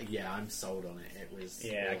yeah, I'm sold on it. It was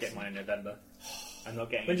awesome. I get mine in November. I'm not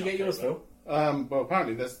getting. When did you get yours, Phil? Well,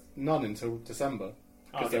 apparently there's none until December,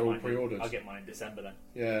 because they're all pre-ordered. I'll get mine in December then.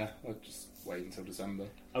 Yeah, I'll just wait until December.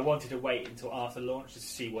 I wanted to wait until after launch just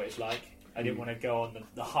to see what it's like. I didn't want to go on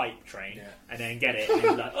the hype train and then get it and be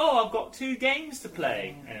like, oh, I've got 2 games to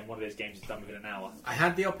play, and then one of those games is done within an hour. I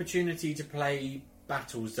had the opportunity to play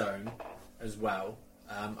Battlezone as well.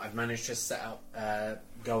 I've managed to set up,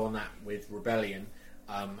 go on that with Rebellion.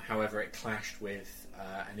 However, it clashed with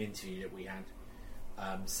an interview that we had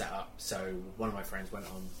set up. So one of my friends went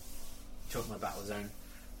on took my Battlezone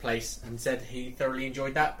place and said he thoroughly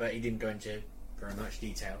enjoyed that, but he didn't go into very much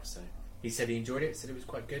detail. So he said he enjoyed it, said it was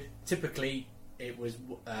quite good. Typically, it was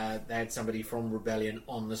they had somebody from Rebellion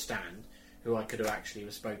on the stand who I could have actually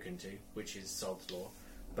spoken to, which is Sod's Law.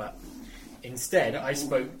 But instead, I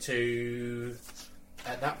spoke to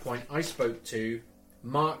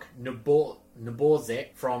Mark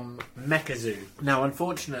Naborzik from Mekazoo. Now,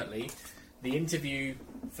 unfortunately, the interview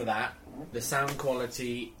for that, the sound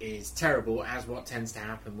quality is terrible, as what tends to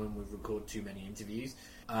happen when we record too many interviews,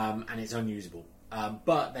 and it's unusable.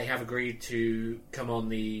 But they have agreed to come on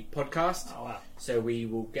the podcast, so we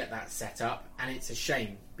will get that set up. And it's a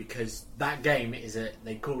shame because that game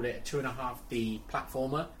they called it a 2.5D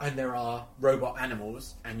platformer, and there are robot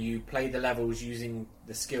animals, and you play the levels using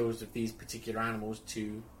the skills of these particular animals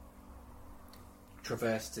to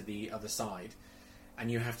traverse to the other side. And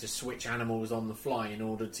you have to switch animals on the fly in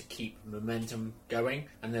order to keep momentum going.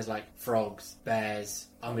 And there's like frogs, bears,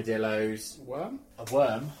 armadillos. A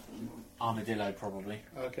worm? Armadillo, probably.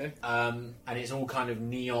 Okay. And it's all kind of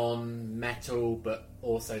neon metal, but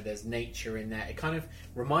also there's nature in there. It kind of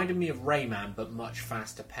reminded me of Rayman, but much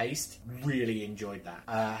faster paced. Really enjoyed that.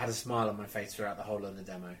 Had a smile on my face throughout the whole of the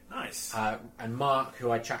demo. Nice. And Mark, who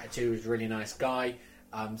I chatted to, was a really nice guy.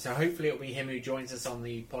 So hopefully it'll be him who joins us on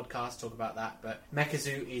the podcast, talk about that. But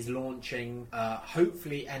Mekazoo is launching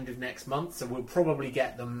hopefully end of next month, so we'll probably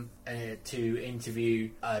get them to interview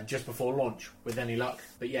just before launch with any luck.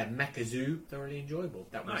 But yeah, Mekazoo, thoroughly enjoyable.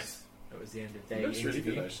 That was the end of day That's interview.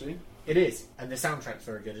 really good, actually. It is, and the soundtrack's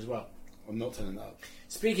very good as well. I'm not turning that up.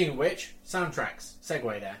 Speaking of which, soundtracks,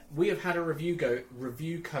 segue there. We have had a review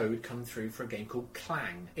code come through for a game called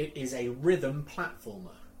Klang. It is a rhythm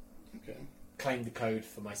platformer. Okay. Claimed the code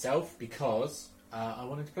for myself because I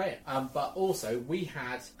wanted to play it. But also, we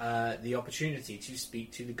had the opportunity to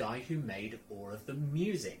speak to the guy who made all of the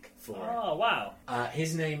music for it. Oh, wow.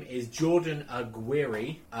 His name is Jordan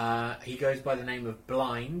Aguirre. He goes by the name of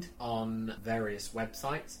Blind on various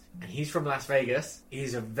websites. And he's from Las Vegas.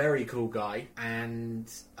 He's a very cool guy. And,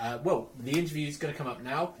 the interview is going to come up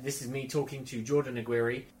now. This is me talking to Jordan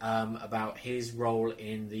Aguirre about his role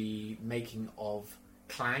in the making of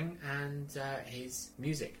Klang and his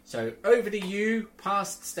music. So over to you,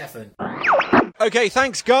 past Stefan. Okay,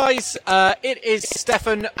 thanks guys. It is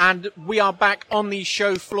Stefan and we are back on the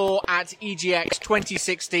show floor at EGX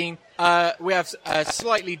 2016. We have a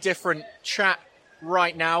slightly different chat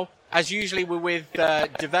right now. As usually we're with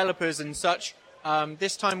developers and such.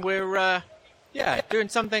 This time we're doing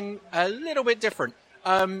something a little bit different.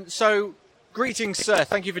 Greetings, sir.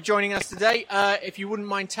 Thank you for joining us today. If you wouldn't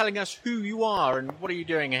mind telling us who you are and what are you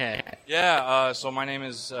doing here? Yeah, so my name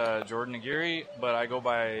is Jordan Aguirre, but I go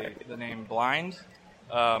by the name Blind.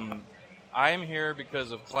 I am here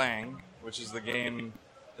because of Klang, which is the game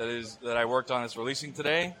that I worked on that's releasing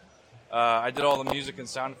today. I did all the music and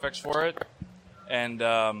sound effects for it, and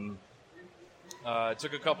it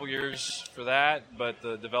took a couple years for that, but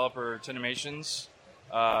the developer, Tinimations,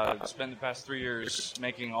 spent the past 3 years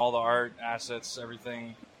making all the art, assets,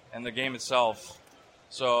 everything, and the game itself.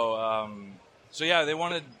 So they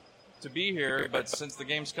wanted to be here, but since the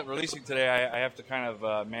game's releasing today, I have to kind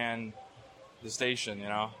of man the station,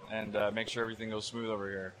 and make sure everything goes smooth over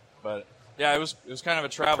here. But yeah, it was kind of a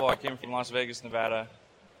travel. I came from Las Vegas, Nevada,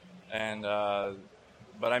 and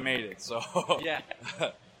but I made it. So yeah.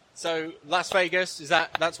 So Las Vegas,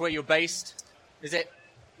 that's where you're based? Is it?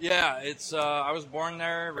 Yeah, it's. I was born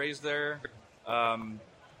there, raised there, and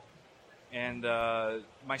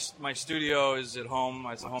my studio is at home.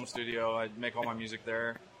 It's a home studio. I make all my music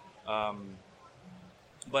there,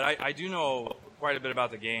 but I do know quite a bit about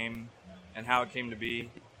the game and how it came to be,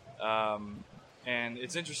 and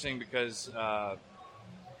it's interesting because Tom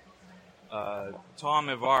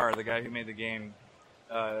Ivar, the guy who made the game,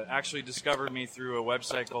 actually discovered me through a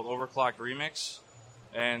website called Overclocked Remix.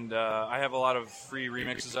 And I have a lot of free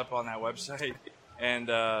remixes up on that website, and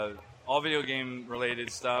all video game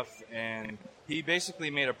related stuff. And he basically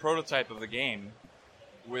made a prototype of the game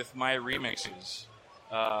with my remixes,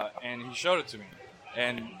 and he showed it to me.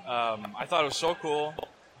 And I thought it was so cool.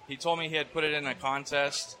 He told me he had put it in a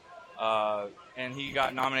contest, and he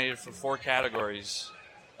got nominated for 4 categories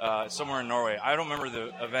somewhere in Norway. I don't remember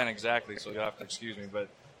the event exactly, so you'll have to excuse me, but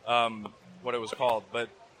what it was called. But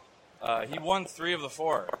he won 3 of the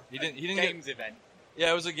 4. He didn't games event.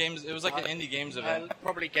 Yeah, it was a games. It was like an indie games event.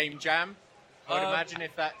 Probably Game Jam. I would imagine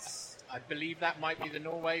if that's. I believe that might be the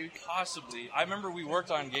Norway. Possibly. I remember we worked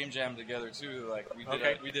on Game Jam together too. Like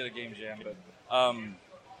we did a Game Jam, but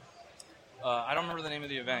I don't remember the name of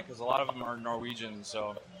the event because a lot of them are Norwegian.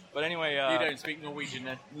 So, but anyway, you don't speak Norwegian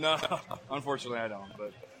then? No, unfortunately I don't.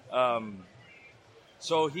 But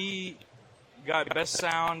So he got best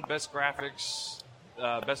sound, best graphics,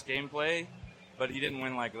 best gameplay, but he didn't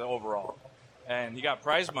win like the overall. And he got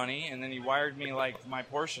prize money, and then he wired me like my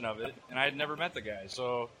portion of it, and I had never met the guy.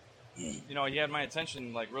 So, he had my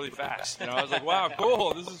attention like really fast. I was like, wow,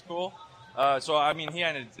 cool, this is cool. So I mean,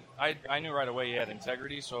 I knew right away he had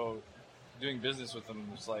integrity. So doing business with him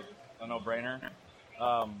was like a no-brainer.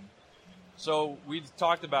 So we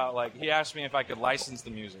talked about like he asked me if I could license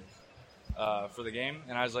the music for the game,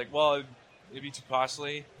 and I was like, well, it'd be too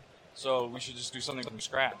costly, so we should just do something from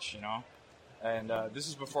scratch, And this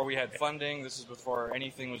is before we had funding. This is before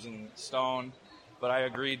anything was in stone. But I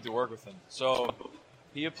agreed to work with him. So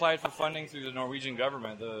he applied for funding through the Norwegian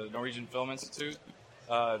government, the Norwegian Film Institute,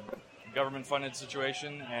 government-funded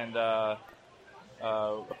situation. And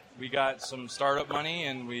we got some startup money,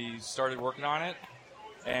 and we started working on it.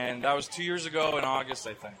 And that was 2 years ago in August,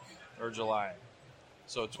 I think, or July.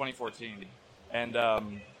 So 2014. And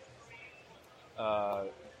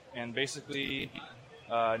basically...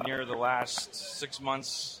 near the last 6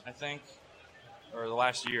 months, I think, or the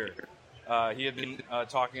last year, he had been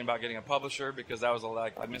talking about getting a publisher because that was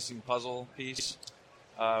a missing puzzle piece.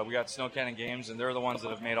 We got Snow Cannon Games, and they're the ones that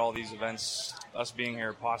have made all these events, us being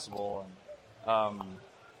here, possible, and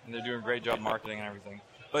they're doing a great job marketing and everything.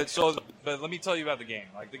 But let me tell you about the game.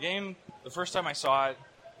 Like the game, the first time I saw it,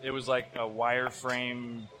 it was like a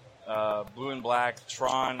wireframe, blue and black,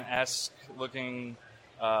 Tron-esque looking.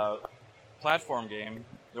 Platform game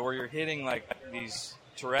where you're hitting like these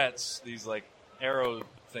turrets, these like arrow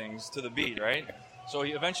things to the beat, right? So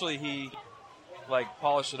eventually he like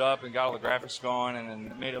polished it up and got all the graphics going and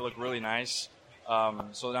then made it look really nice.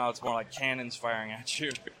 So now it's more like cannons firing at you,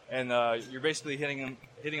 and you're basically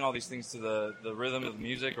hitting all these things to the rhythm of the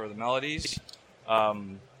music or the melodies,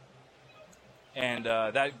 and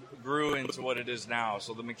that grew into what it is now.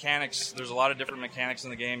 So the mechanics, there's a lot of different mechanics in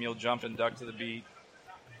the game. You'll jump and duck to the beat.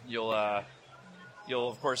 You'll of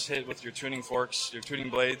course hit with your tuning forks, your tuning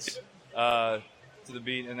blades to the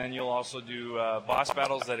beat, and then you'll also do boss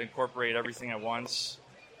battles that incorporate everything at once.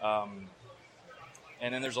 And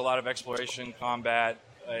then there's a lot of exploration, combat,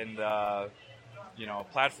 and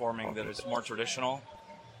platforming that is more traditional.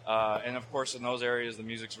 And of course, in those areas, the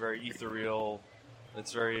music's very ethereal.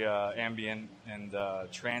 It's very ambient and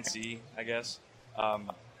trancey, I guess.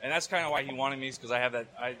 And that's kind of why he wanted me, because I have that.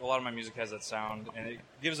 A lot of my music has that sound, and it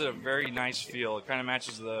gives it a very nice feel. It kind of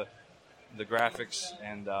matches the graphics,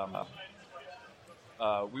 and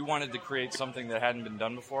we wanted to create something that hadn't been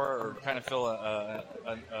done before, or kind of fill a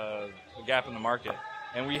gap in the market.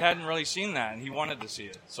 And we hadn't really seen that, and he wanted to see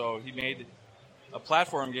it. So he made a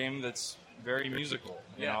platform game that's very musical,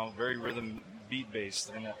 very rhythm beat based.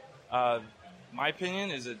 And my opinion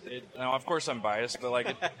is of course I'm biased, but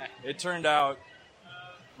like it turned out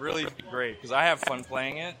really great because I have fun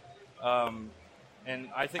playing it, and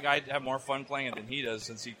I think I have more fun playing it than he does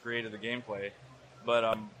since he created the gameplay.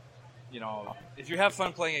 But if you have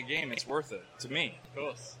fun playing a game, it's worth it to me. Of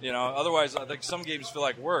course. Otherwise, like some games feel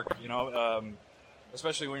like work.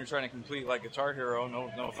 Especially when you're trying to complete like Guitar Hero.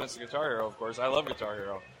 No offense to Guitar Hero, of course. I love Guitar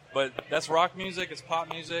Hero, but that's rock music. It's pop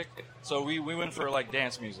music. So we went for like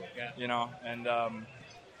dance music. Yeah.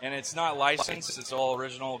 And it's not licensed. It's all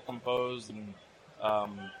original, composed, and.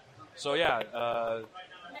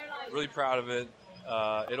 Really proud of it.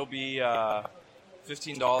 It'll be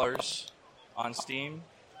 $15 on Steam,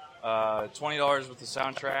 $20 with the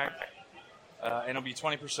soundtrack, and it'll be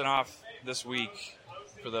 20% off this week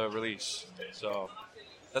for the release. So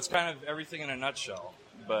that's kind of everything in a nutshell.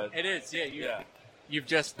 But it is, yeah. You've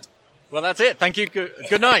just. Well, that's it. Thank you.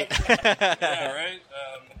 Good night. Yeah,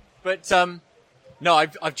 right. No,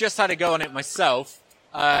 I've just had a go on it myself.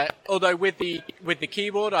 Although with the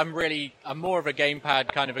keyboard, I'm more of a gamepad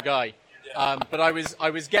kind of a guy. But I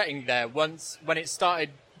was getting there once when it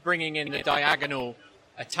started bringing in the diagonal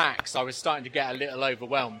attacks. I was starting to get a little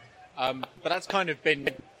overwhelmed. But that's kind of been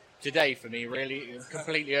today for me, really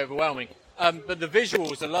completely overwhelming. But the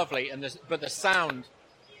visuals are lovely, but the sound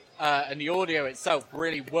and the audio itself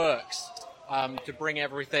really works to bring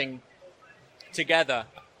everything together.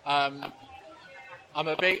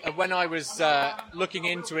 When I was looking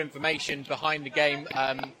into information behind the game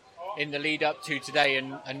in the lead up to today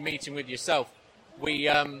and meeting with yourself,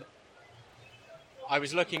 I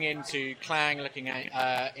was looking into Klang, looking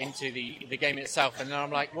at into the game itself, and then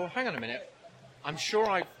I'm like, well, hang on a minute, I'm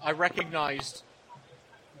sure I recognised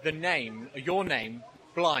your name,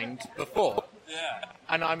 Blind, before. Yeah.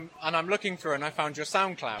 And I'm looking through and I found your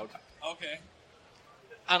SoundCloud. Okay.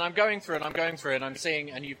 And I'm going through and I'm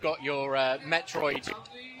seeing, and you've got your Metroid.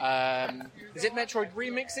 Is it Metroid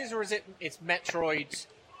remixes or it's Metroid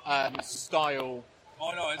style.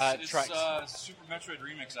 Oh no, it's tracks. Super Metroid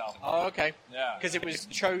Remix album. Oh, okay. Yeah. Because it was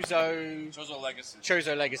Chozo Legacy.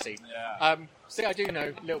 Chozo Legacy. Yeah. See, I do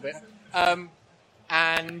know a little bit. And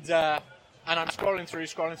I'm scrolling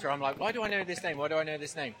through. I'm like, why do I know this name? Why do I know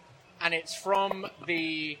this name? And it's from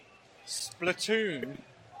the Splatoon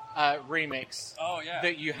remix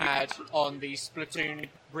that you had on the Splatoon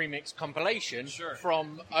remix compilation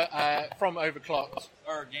from Overclocked.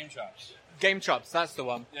 Or Game Chops. Game Chops, that's the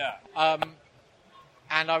one. Yeah.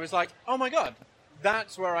 And I was like, oh my god,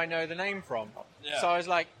 that's where I know the name from. Yeah. So I was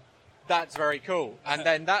like, that's very cool. And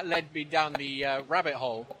then that led me down the rabbit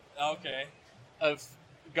hole of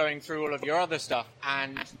going through all of your other stuff.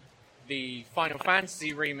 And the Final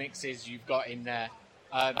Fantasy remixes you've got in there.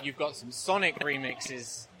 You've got some Sonic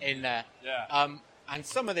remixes in there. Yeah. And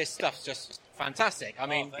some of this stuff's just fantastic. I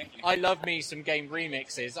mean, thank you. I love me some game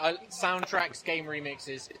remixes. Soundtracks, game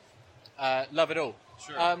remixes, love it all.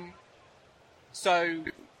 Sure. So,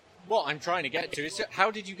 what I'm trying to get to is, how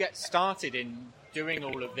did you get started in doing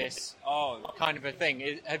all of this kind of a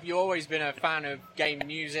thing? Have you always been a fan of game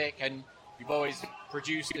music, and you've always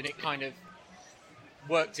produced and it kind of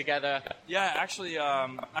worked together? Yeah, actually,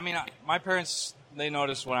 my parents, they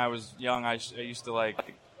noticed when I was young, I used to,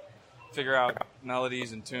 like, figure out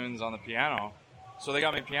melodies and tunes on the piano. So they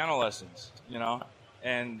got me piano lessons, you know?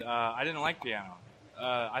 And I didn't like piano.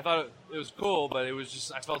 I thought it was cool, but it was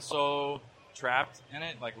just, I felt so trapped in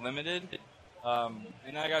it, like limited.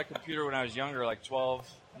 And I got a computer when I was younger, like 12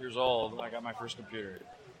 years old. I got my first computer.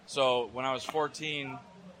 So when I was 14,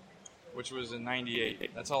 which was in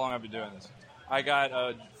 98, that's how long I've been doing this, I got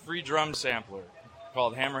a free drum sampler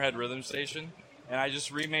called Hammerhead Rhythm Station. And I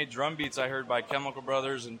just remade drum beats I heard by Chemical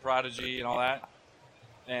Brothers and Prodigy and all that.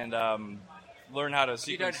 And learn how to sequence.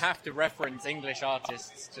 You don't have to reference English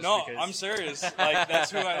artists. Just No, because... I'm serious. Like, that's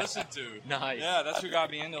who I listened to. Nice. Yeah, that's who got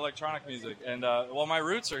me into electronic music. And, well, my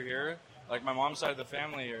roots are here. Like, my mom's side of the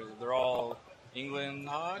family, they're all England.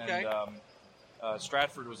 Oh, okay. And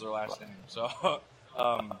Stratford was their last name. So,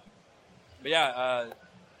 but yeah,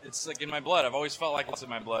 it's like in my blood. I've always felt like it's in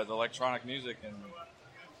my blood, the electronic music. And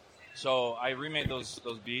so I remade those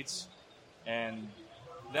beats. And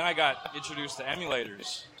then I got introduced to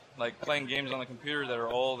emulators. Like playing games on the computer that are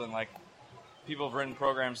old, and like people have written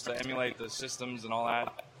programs to emulate the systems and all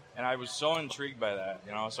that, and I was so intrigued by that,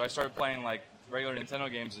 you know. So I started playing like regular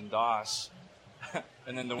Nintendo games in DOS,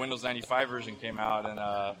 and then the Windows 95 version came out, and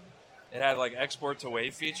it had like export to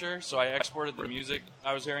WAV feature. So I exported the music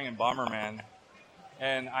I was hearing in Bomberman,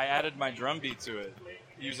 and I added my drum beat to it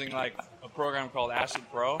using like a program called Acid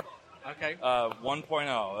Pro. Okay.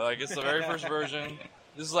 1.0. Like it's the very first version.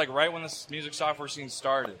 This is like right when this music software scene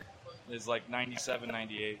started. It's like 97,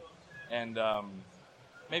 98. And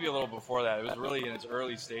maybe a little before that. It was really in its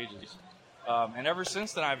early stages. And ever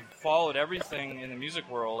since then, I've followed everything in the music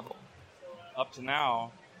world up to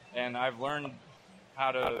now. And I've learned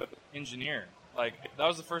how to engineer. Like, that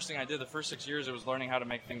was the first thing I did. The first 6 years, it was learning how to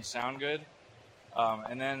make things sound good.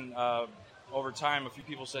 And then over time, a few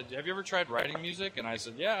people said, have you ever tried writing music? And I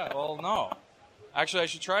said, yeah, well, no. Actually, I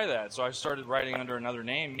should try that. So I started writing under another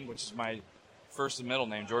name, which is my first and middle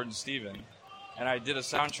name, Jordan Steven. And I did a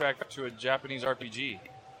soundtrack to a Japanese RPG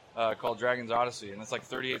called Dragon's Odyssey. And it's like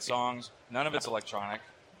 38 songs. None of it's electronic.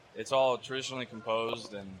 It's all traditionally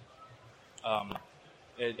composed. And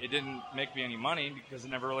it didn't make me any money because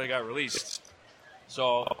it never really got released.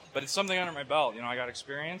 So, but it's something under my belt. You know, I got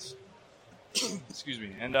experience. Excuse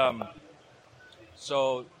me. And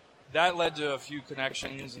so that led to a few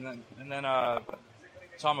connections, and then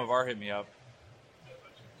Tom Avar hit me up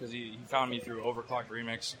because he found me through Overclocked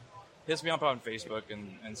Remix. Hits me up on Facebook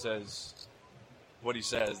and says what he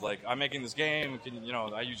says, like, I'm making this game.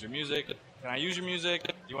 I use your music? Can I use your music?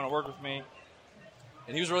 Do you want to work with me?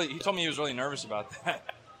 And he told me he was really nervous about that.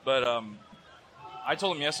 But I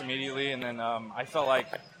told him yes immediately, and then I felt like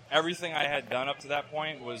everything I had done up to that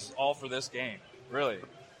point was all for this game, really.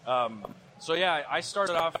 So yeah, I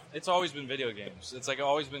started off, it's always been video games. It's like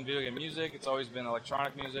always been video game music, it's always been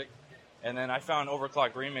electronic music. And then I found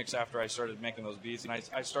Overclocked Remix after I started making those beats, and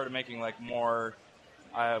I started making like more,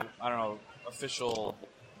 I don't know, official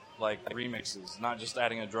like remixes, not just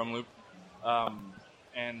adding a drum loop.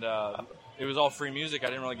 It was all free music. I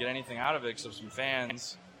didn't really get anything out of it except some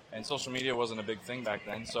fans, and social media wasn't a big thing back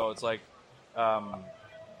then. So it's like,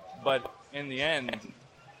 but in the end,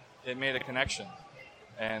 it made a connection.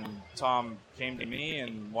 And Tom came to me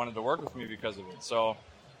and wanted to work with me because of it. So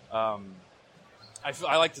I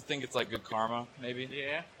like to think it's like good karma, maybe.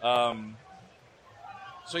 Yeah.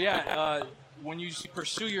 When you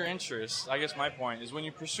pursue your interests, I guess my point is when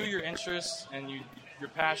you pursue your interests and your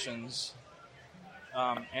passions,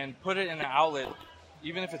 and put it in an outlet,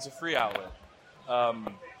 even if it's a free outlet,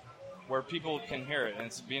 where people can hear it and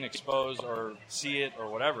it's being exposed or see it or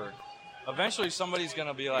whatever, eventually somebody's going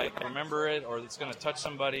to be like, remember it, or it's going to touch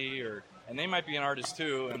somebody, and they might be an artist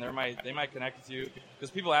too, and they might connect with you.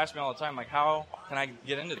 Because people ask me all the time, like, how can I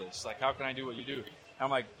get into this? Like, how can I do what you do? And I'm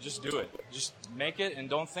like, just do it. Just make it, and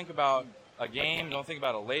don't think about a game, don't think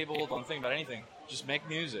about a label, don't think about anything. Just make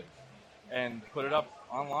music and put it up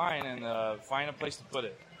online and find a place to put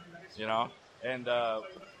it, you know? And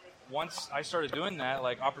once I started doing that,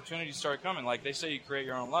 like, opportunities started coming. Like they say, you create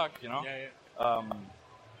your own luck, you know? Yeah.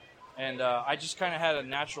 And I just kind of had a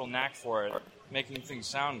natural knack for it, making things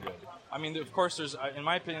sound good. I mean, of course, in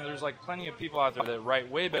my opinion, there's like plenty of people out there that write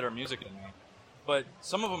way better music than me. But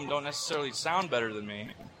some of them don't necessarily sound better than me,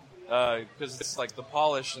 because it's like the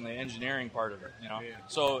polish and the engineering part of it, you know? Yeah.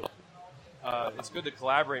 So it's good to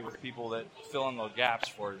collaborate with people that fill in the gaps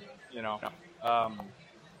for it, you know?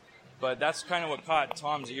 But that's kind of what caught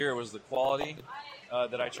Tom's ear, was the quality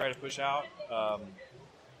that I try to push out.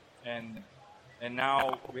 And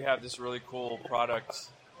now we have this really cool product,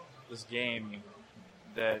 this game,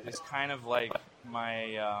 that is kind of like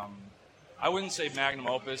my, I wouldn't say magnum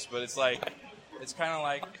opus, but it's kind of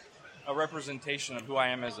like a representation of who I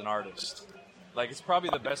am as an artist. Like, it's probably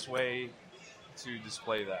the best way to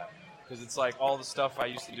display that, because it's like all the stuff I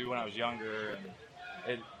used to do when I was younger, and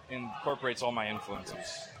it incorporates all my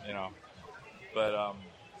influences, you know. But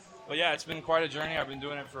yeah, it's been quite a journey. I've been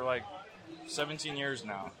doing it for like 17 years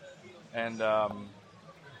now. And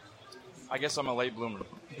I guess I'm a late bloomer.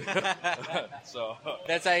 So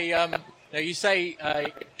There's a now you say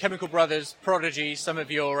Chemical Brothers, Prodigy, some of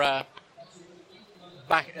your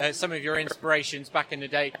some of your inspirations back in the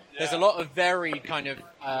day. There's a lot of varied kind of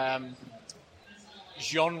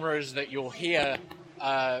genres that you'll hear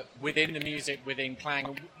within the music, within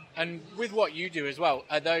Klang, and with what you do as well.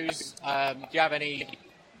 Are those? Do you have any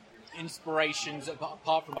inspirations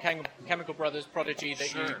apart from Chemical Brothers, Prodigy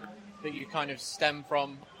that you kind of stem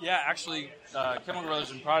from? Yeah, actually, Chemical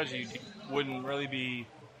Brothers and Prodigy wouldn't really be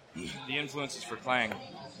the influences for Klang.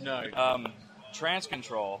 No. Trance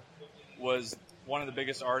Control was one of the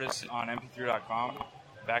biggest artists on MP3.com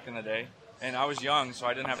back in the day. And I was young, so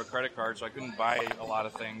I didn't have a credit card, so I couldn't buy a lot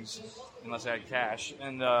of things unless I had cash.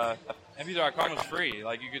 And MP3.com was free.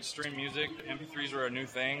 Like, you could stream music. MP3s were a new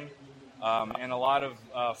thing. And a lot of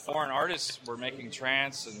foreign artists were making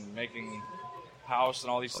trance and making house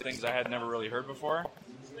and all these things I had never really heard before.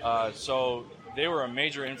 So they were a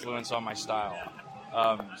major influence on my style.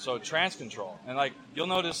 So Trance Control. And like, you'll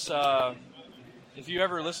notice if you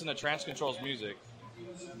ever listen to Trance Control's music,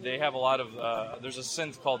 they have a lot of, there's a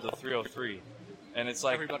synth called the 303. And it's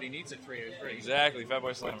like, Everybody needs a 303. exactly,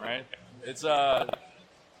 Fatboy Slim, right? It's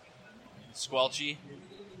squelchy.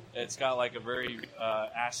 It's got like a very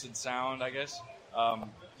acid sound, I guess.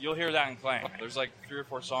 You'll hear that in Klang. There's like 3 or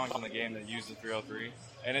 4 songs in the game that use the 303,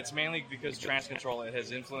 and it's mainly because Trance Control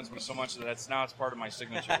has influenced me so much that it's part of my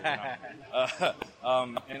signature. You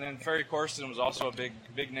know? And then Ferry Corsten was also a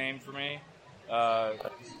big name for me,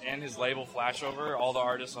 and his label Flashover, all the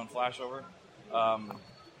artists on Flashover,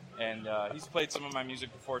 and he's played some of my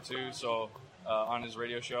music before too. So on his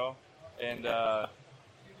radio show, and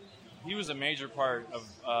he was a major part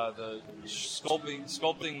of the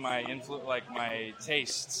sculpting my my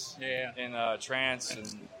tastes in trance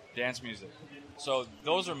and dance music. So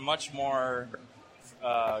those are much more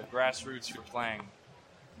grassroots for Klang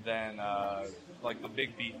than like the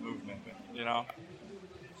big beat movement, you know,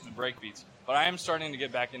 the break beats. But I am starting to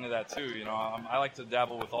get back into that too. You know, I like to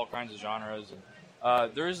dabble with all kinds of genres.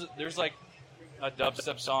 And, there's like a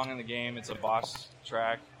dubstep song in the game. It's a boss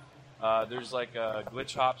track. There's like a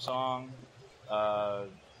glitch hop song.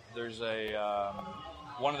 There's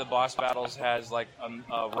one of the boss battles has like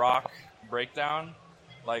a rock breakdown,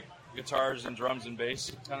 like guitars and drums and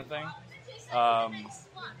bass kind of thing.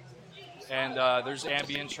 And there's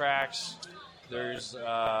ambient tracks. There's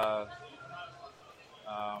a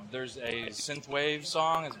synthwave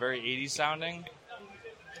song. It's very 80s sounding.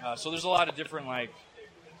 So there's a lot of different like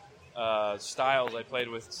styles I played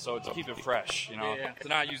with, so to keep it fresh, you know, to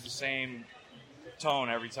not use the same tone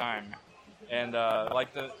every time. And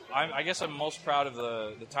I guess I'm most proud of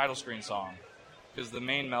the title screen song, because the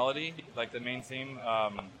main melody, like the main theme,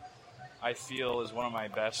 I feel is one of my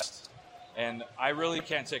best. And I really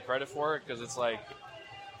can't take credit for it, because it's like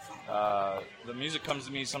the music comes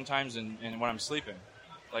to me sometimes in when I'm sleeping,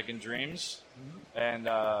 like in dreams, and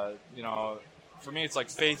you know. For me, it's like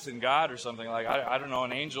faith in God or something. Like I don't know,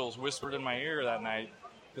 an angel's whispered in my ear that night,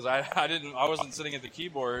 because I wasn't sitting at the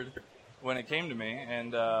keyboard when it came to me,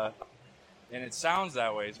 and it sounds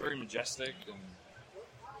that way. It's very majestic,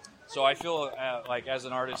 So I feel like as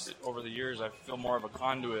an artist over the years, I feel more of a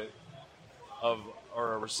conduit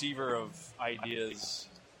or a receiver of ideas,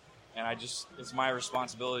 and it's my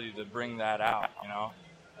responsibility to bring that out,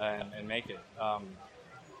 and make it.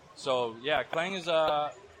 So yeah, Klang is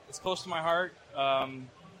it's close to my heart.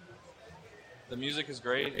 The music is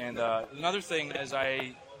great, and another thing is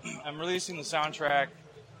I'm releasing the soundtrack,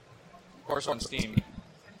 of course, on Steam.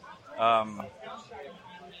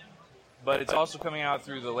 But it's also coming out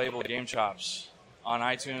through the label Game Chops on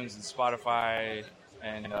iTunes and Spotify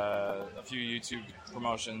and a few YouTube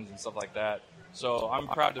promotions and stuff like that. So I'm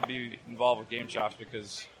proud to be involved with Game Chops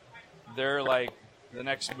because they're like the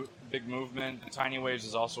next big movement. Tiny Waves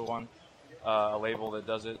is also one, a label that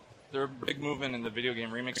does it. They're a big movement in the video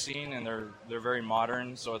game remix scene, and they're very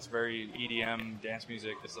modern, so it's very EDM, dance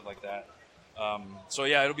music, and stuff like that. So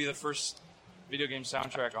yeah, it'll be the first video game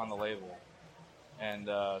soundtrack on the label. And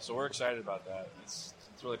so we're excited about that. It's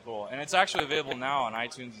really cool. And it's actually available now on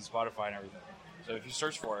iTunes and Spotify and everything. So if you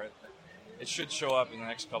search for it, it should show up in the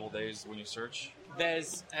next couple days when you search.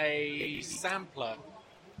 There's a sampler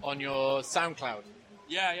on your SoundCloud.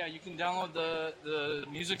 Yeah, you can download the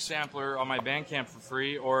music sampler on my Bandcamp for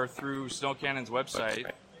free or through Snow Cannon's website.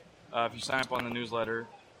 If you sign up on the newsletter,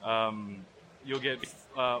 you'll get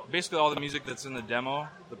basically all the music that's in the demo,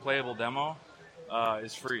 the playable demo.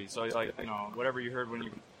 Is free, so whatever you heard when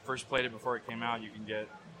you first played it before it came out, you can get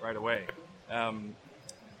right away. And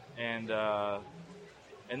then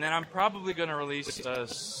I'm probably going to release a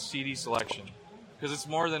CD selection because it's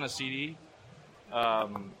more than a CD,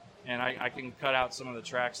 and I can cut out some of the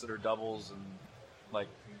tracks that are doubles and like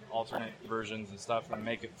alternate versions and stuff and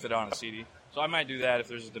make it fit on a CD. So I might do that if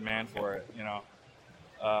there's a demand for it,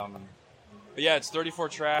 But yeah, it's 34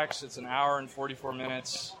 tracks. It's an hour and 44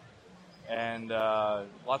 minutes. And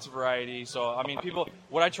lots of variety. So, I mean,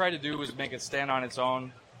 what I try to do is make it stand on its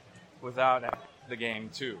own without the game,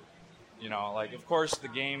 too. Of course, the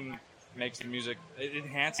game makes the music, it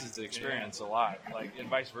enhances the experience a lot, and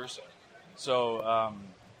vice versa. So,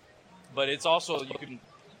 but it's also, you can,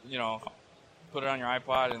 put it on your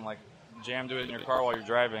iPod and, jam to it in your car while you're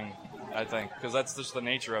driving, I think, because that's just the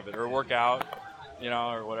nature of it. Or work out,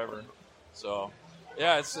 or whatever. So,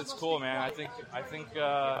 yeah, it's cool, man. I think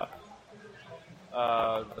I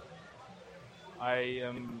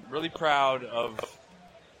am really proud of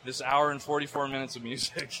this hour and 44 minutes of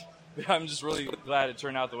music. I'm just really glad it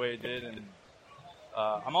turned out the way it did. And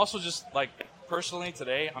I'm also just, personally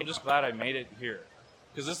today, I'm just glad I made it here.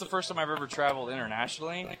 Because this is the first time I've ever traveled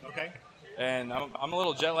internationally. Okay. And I'm a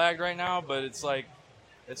little jet lagged right now, but it's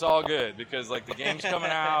it's all good. Because, the game's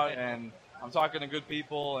coming out, and I'm talking to good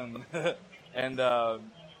people, and I'm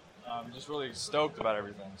just really stoked about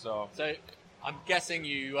everything. So I'm guessing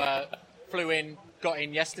you got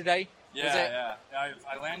in yesterday? Yeah.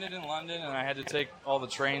 I landed in London, and I had to take all the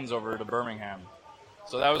trains over to Birmingham.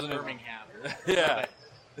 So that was Birmingham. Yeah.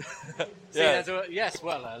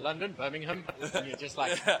 London, Birmingham. And you're just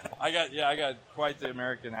like... I got quite the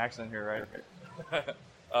American accent here, right?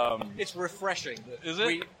 It's refreshing. Is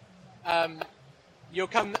it?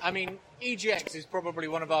 EGX is probably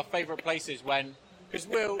one of our favourite places because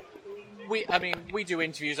we do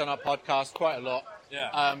interviews on our podcast quite a lot. Yeah.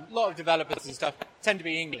 A lot of developers and stuff tend to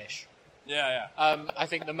be English. Yeah. I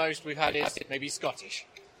think the most we've had is maybe Scottish.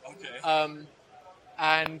 Okay.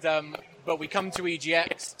 But we come to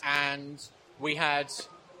EGX and we had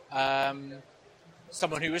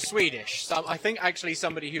someone who was Swedish. I think actually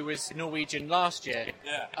somebody who was Norwegian last year.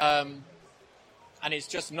 Yeah. And it's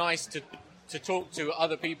just nice to talk to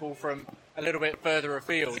other people from a little bit further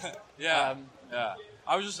afield. Yeah.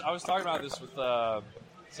 I was talking about this with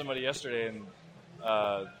somebody yesterday, and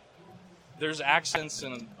there's accents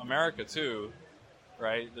in America too,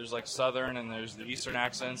 right? There's Southern and there's the Eastern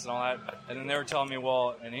accents and all that. And then they were telling me,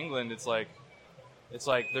 well, in England, it's like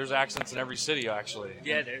there's accents in every city actually.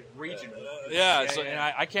 Yeah, they're regional. Yeah. And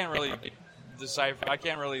I can't really decipher. I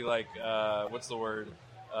can't really what's the word?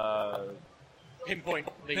 Pinpoint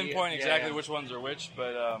exactly which ones are which,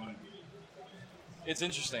 but it's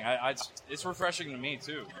interesting. It's refreshing to me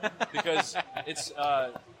too, because it's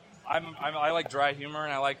I like dry humor,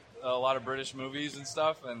 and I like a lot of British movies and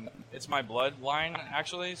stuff, and it's my bloodline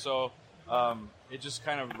actually. So it just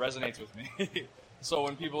kind of resonates with me. So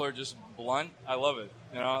when people are just blunt, I love it.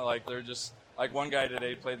 They're just one guy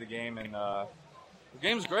today played the game, and the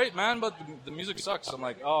game's great, man, but the music sucks. I'm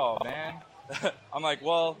like, oh man. I'm like,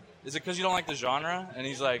 well, is it because you don't like the genre? And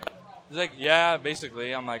he's like, yeah,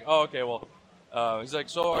 basically. I'm like, oh, okay, well. He's like,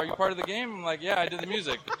 so are you part of the game? I'm like, yeah, I did the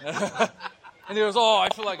music. And he goes, oh, I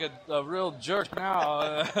feel like a real jerk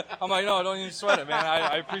now. I'm like, no, don't even sweat it, man.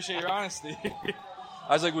 I appreciate your honesty.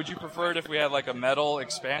 I was like, would you prefer it if we had like a metal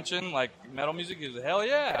expansion, like metal music? He was, hell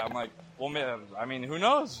yeah. I'm like, well, I mean, who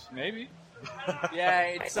knows? Maybe. Yeah,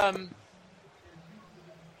 it's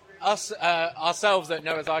us ourselves at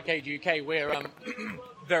Noah's Arcade UK. We're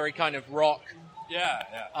very kind of rock. Yeah.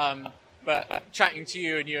 But chatting to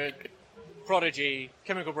you and your Prodigy,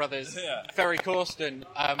 Chemical Brothers, Yeah. Ferry Corsten.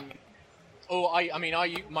 I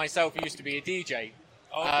myself used to be a DJ.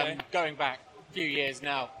 Okay. Going back a few years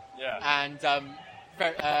now. Yeah. And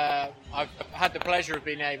I've had the pleasure of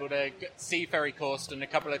being able to see Ferry Corsten a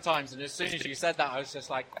couple of times, and as soon as you said that, I was just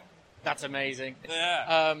like, that's amazing.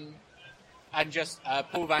 Yeah. And just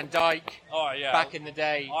Paul Van Dyke Oh yeah. back in the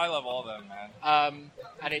day. I love all them, man.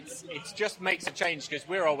 And it's just makes a change because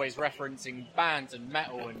we're always referencing bands and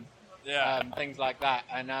metal and Yeah. things like that.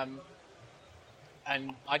 And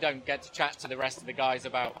I don't get to chat to the rest of the guys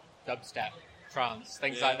about dubstep, trance,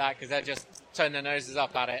 things Yeah. like that because they just turn their noses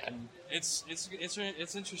up at it. And It's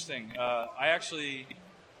interesting. I actually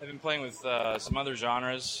have been playing with some other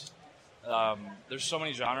genres. There's so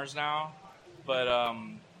many genres now, but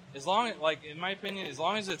as long, like in my opinion, as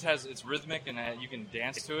long as it's rhythmic and you can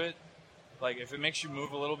dance to it, like if it makes you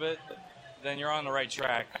move a little bit, then you're on the right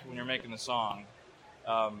track when you're making the song.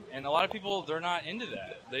 And a lot of people, they're not into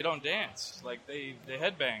that. They don't dance. Like they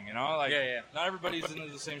headbang, you know. Like Yeah. not everybody's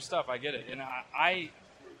into the same stuff. I get it, and I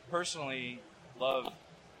personally love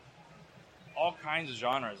all kinds of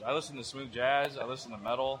genres. I listen to smooth jazz. I listen to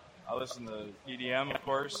metal. I listen to EDM, of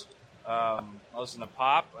course. I listen to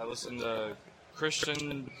pop. I listen to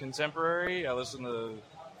Christian contemporary. I listen to,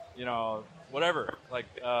 whatever. Like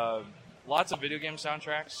lots of video game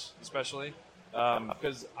soundtracks, especially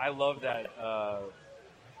because I love that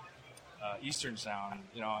Eastern sound.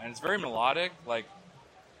 And it's very melodic. Like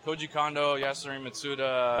Koji Kondo, Yasunori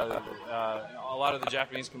Mitsuda, a lot of the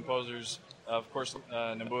Japanese composers, of course,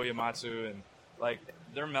 Nobuo Uematsu, and like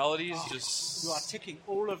their melodies just. you are ticking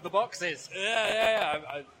all of the boxes. Yeah.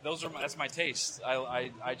 That's my taste.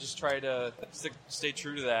 I just try to stay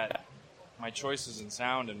true to that. My choices in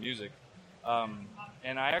sound and music,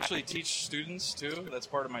 and I actually teach students too. That's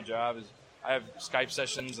part of my job. Is I have Skype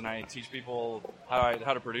sessions and I teach people how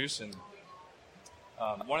to produce. And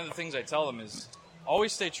one of the things I tell them is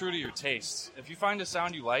always stay true to your taste. If you find a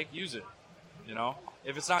sound you like, use it.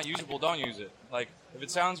 If it's not usable, don't use it. Like if it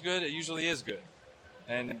sounds good, it usually is good.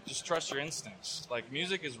 And just trust your instincts. Like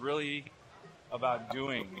music is really about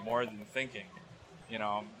doing more than thinking.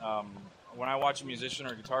 When I watch a musician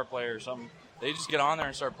or a guitar player or something, they just get on there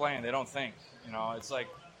and start playing. They don't think. It's like,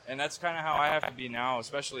 and that's kind of how I have to be now,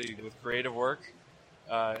 especially with creative work.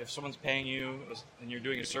 If someone's paying you and you're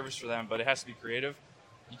doing a service for them, but it has to be creative,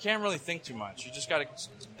 you can't really think too much. You just got to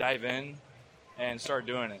dive in and start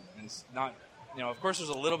doing it. And it's not, of course, there's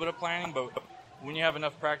a little bit of planning, but when you have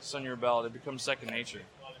enough practice on your belt, it becomes second nature,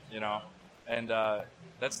 And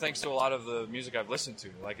that's thanks to a lot of the music I've listened to.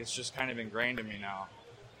 Like, it's just kind of ingrained in me now.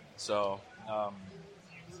 So,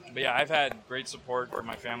 but yeah, I've had great support from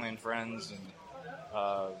my family and friends,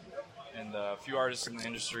 and a few artists in the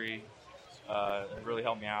industry have really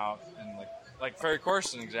helped me out. And like Ferry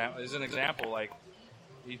Corsten is an example. Like,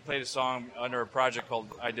 he played a song under a project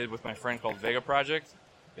I did with my friend called Vega Project.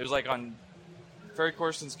 It was like on Ferry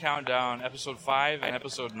Corsten's Countdown, episode 5 and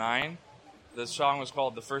episode 9. The song was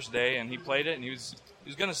called The First Day, and he played it, and he was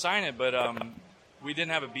going to sign it, but we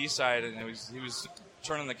didn't have a B-side, and he was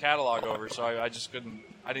turning the catalog over, so I just couldn't.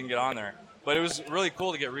 I didn't get on there. But it was really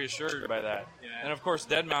cool to get reassured by that. Yeah. And of course,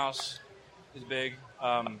 Deadmau5 is big.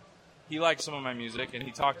 He liked some of my music, and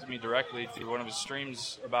he talked to me directly through one of his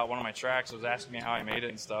streams about one of my tracks. He was asking me how I made it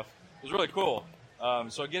and stuff. It was really cool.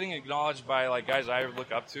 So getting acknowledged by like guys I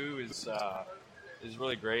look up to is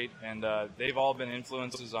really great, and they've all been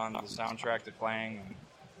influences on the soundtrack to Klang.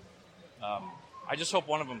 And, I just hope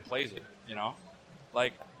one of them plays it.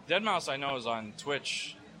 Like Deadmau5, I know is on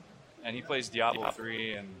Twitch, and he plays Diablo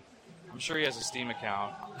 3, and I'm sure he has a Steam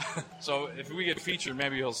account. So if we get featured,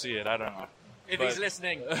 maybe he'll see it. I don't know. If he's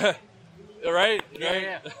listening. Right?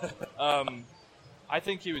 Yeah. I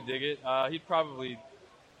think he would dig it. He'd probably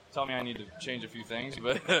tell me I need to change a few things,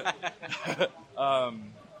 but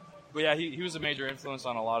but yeah, he was a major influence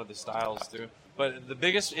on a lot of the styles too. But the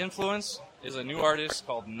biggest influence is a new artist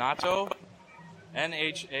called Nato,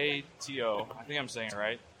 Nhato. I think I'm saying it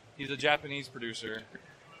right. He's a Japanese producer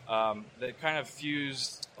that kind of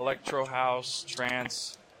fused electro house,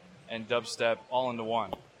 trance, and dubstep all into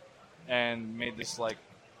one, and made this like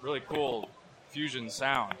really cool fusion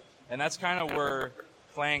sound. And that's kind of where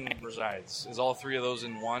Klang resides, is all three of those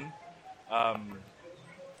in one.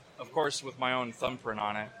 Of course, with my own thumbprint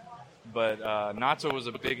on it. But Nato was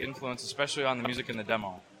a big influence, especially on the music in the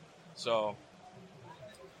demo. So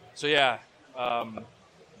So yeah,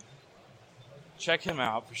 check him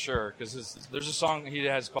out for sure, because there's a song he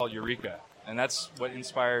has called Eureka, and that's what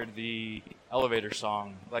inspired the elevator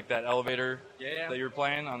song, like that elevator that you were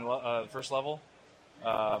playing on the first level.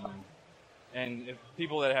 And if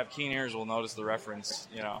people that have keen ears will notice the reference,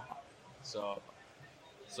 you know. So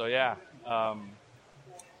yeah.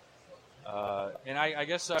 And I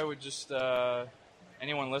guess I would just,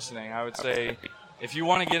 anyone listening, I would say, if you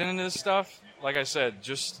want to get into this stuff, like I said,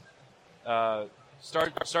 just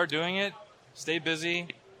start doing it. Stay busy.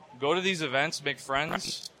 Go to these events, make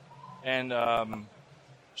friends, and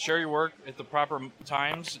share your work at the proper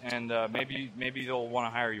times. And maybe they'll want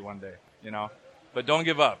to hire you one day, you know. But don't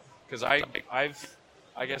give up, because I've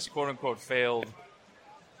I guess quote unquote failed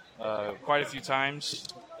quite a few times.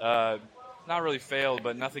 Not really failed,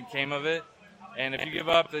 but nothing came of it. And if you give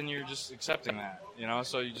up, then you're just accepting that, you know.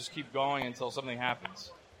 So you just keep going until something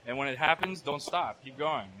happens. And when it happens, don't stop. Keep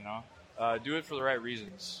going, you know. Do it for the right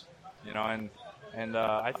reasons, you know. And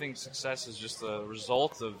I think success is just the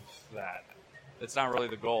result of that. It's not really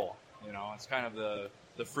the goal, you know. It's kind of the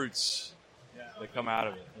fruits that come out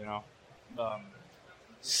of it, you know.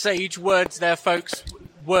 Sage words there, folks.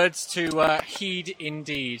 Words to heed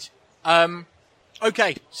indeed.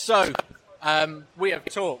 Okay, so we have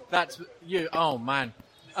talked. That's you. Oh, man.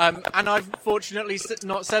 And I've fortunately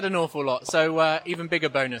not said an awful lot, so even bigger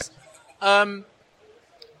bonus.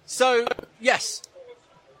 So, yes,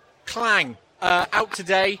 Klang, out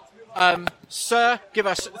today. Sir, give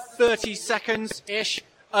us 30 seconds-ish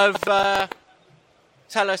of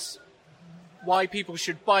tell us why people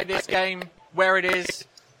should buy this game, where it is.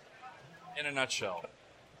 In a nutshell.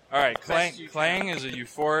 All right, Klang is a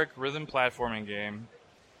euphoric rhythm platforming game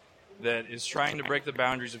that is trying to break the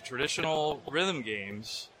boundaries of traditional rhythm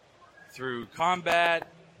games through combat,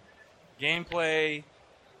 gameplay,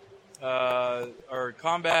 or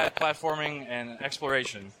combat, platforming, and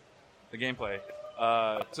exploration, the gameplay,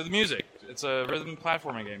 to the music. It's a rhythm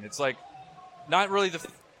platforming game. It's like, not really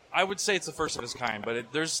I would say it's the first of its kind,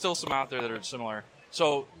 but there's still some out there that are similar.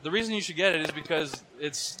 So the reason you should get it is because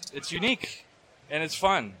it's unique and it's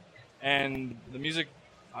fun, and the music.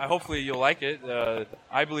 Hopefully you'll like it.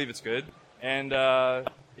 I believe it's good, and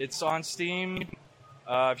it's on Steam.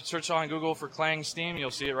 If you search on Google for Klang Steam,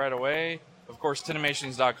 you'll see it right away. Of course,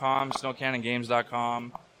 tinnimations.com,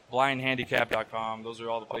 snowcannongames.com, blindhandicap.com. Those are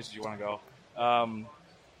all the places you want to go.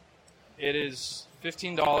 It is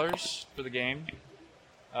 $15 for the game.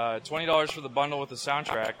 $20 for the bundle with the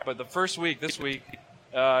soundtrack, but the first week, this week,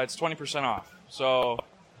 it's 20% off. So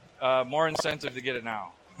more incentive to get it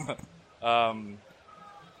now.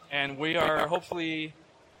 And we are hopefully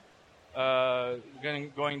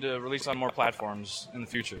going to release on more platforms in the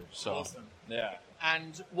future. So, awesome. Yeah.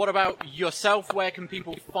 And what about yourself? Where can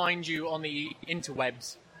people find you on the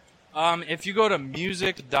interwebs? If you go to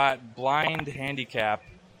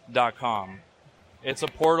music.blindhandicap.com, it's a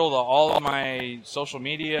portal to all of my social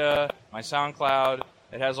media, my SoundCloud.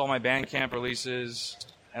 It has all my Bandcamp releases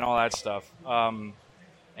and all that stuff. And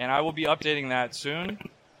I will be updating that soon.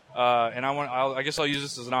 And I guess I'll use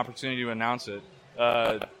this as an opportunity to announce it.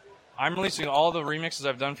 I'm releasing all the remixes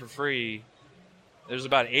I've done for free. There's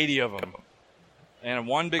about 80 of them. And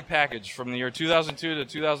one big package from the year 2002 to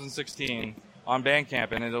 2016 on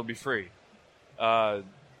Bandcamp, and it'll be free. And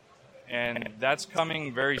that's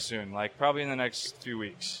coming very soon, like probably in the next few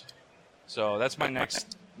weeks. So that's my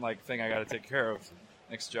next thing I got to take care of,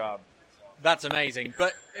 next job. That's amazing.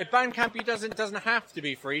 But at Bandcamp, doesn't have to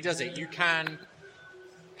be free, does it? You can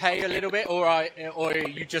pay a little bit, or are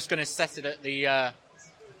you just going to set it at the...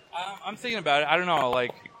 I'm thinking about it. I don't know.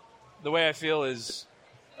 Like, the way I feel is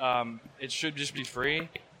it should just be free.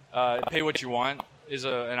 Pay what you want is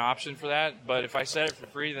an option for that. But if I set it for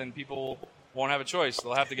free, then people won't have a choice.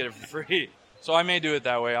 They'll have to get it for free. So I may do it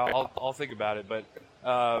that way. I'll think about it. But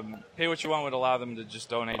pay what you want would allow them to just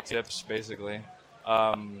donate tips, basically.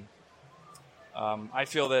 I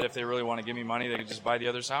feel that if they really want to give me money, they could just buy the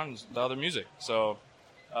other music. So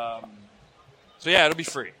yeah, it'll be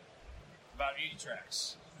free. About 80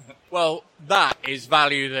 tracks. Well, that is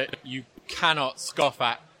value that you cannot scoff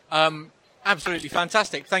at. Absolutely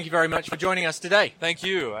fantastic. Thank you very much for joining us today. Thank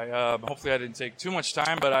you. Hopefully I didn't take too much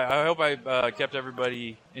time, but I hope I kept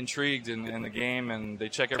everybody intrigued in the game, and they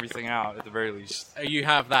check everything out at the very least. You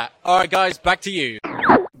have that. All right, guys, back to you.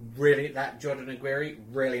 Really, that Jordan Aguirre,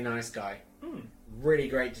 really nice guy. Really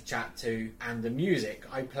great to chat to. And the music,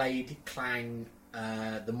 I played Klang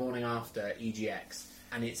the morning after EGX,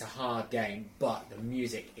 and it's a hard game, but the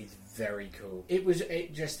music is very cool. It was a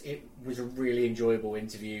really enjoyable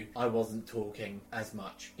interview. I wasn't talking as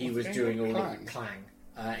much. He was doing all of the Klang.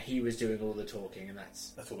 He was doing all the talking, and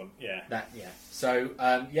that's That's all. Yeah. that. Yeah. So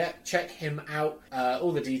check him out.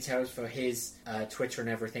 All the details for his Twitter and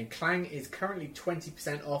everything. Klang is currently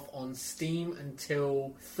 20% off on Steam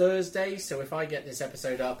until Thursday. So if I get this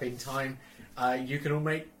episode up in time, you can all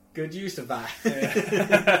make good use of that.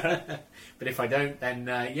 Yeah. But if I don't, then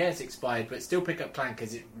it's expired. But still pick up Klang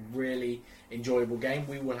because it's really enjoyable game.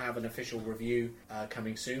 We will have an official review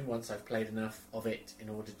coming soon once I've played enough of it in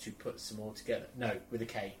order to put some more together. No, with a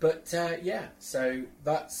K. But so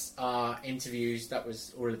that's our interviews. That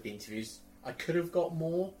was all of the interviews. I could have got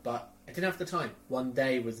more, but I didn't have the time. One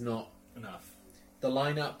day was not Enough. The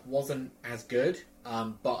lineup wasn't as good,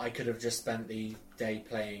 but I could have just spent the day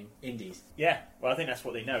playing indies. Yeah, well, I think that's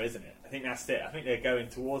what they know, isn't it? I think that's it. I think they're going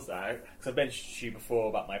towards that. Because I've mentioned to you before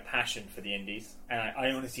about my passion for the indies, and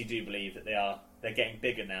I honestly do believe that they're getting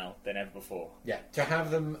bigger now than ever before. Yeah, to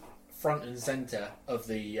have them front and center of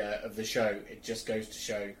the show, it just goes to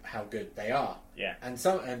show how good they are. Yeah, and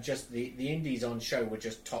just the indies on show were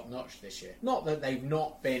just top notch this year. Not that they've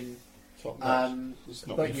not been.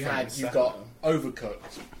 But you've got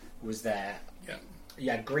Overcooked was there. Yeah.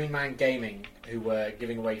 You had Green Man Gaming, who were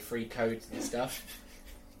giving away free codes and stuff.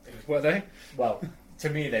 Were they? Well, to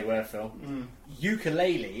me they were, Phil.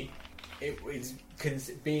 Yooka-Laylee, is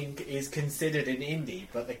considered an indie,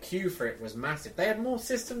 but the queue for it was massive. They had more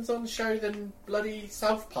systems on show than bloody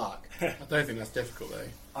South Park. I don't think that's difficult though.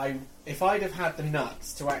 If I'd have had the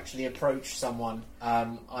nuts to actually approach someone, I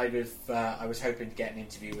was hoping to get an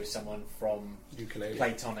interview with someone from Yooka-Laylee.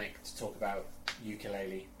 Platonic to talk about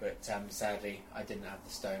Yooka-Laylee, but sadly I didn't have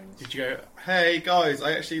the stones. Did you go, hey guys,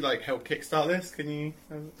 I actually helped kickstart this, can you...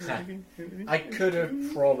 I could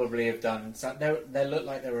have probably have done... So there looked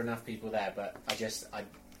like there were enough people there, but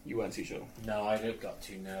You weren't too sure? No, I got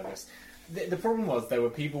too nervous. The problem was there were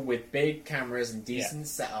people with big cameras and decent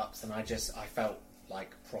setups, and I felt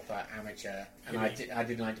like proper amateur, and I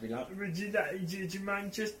didn't like to be like, would you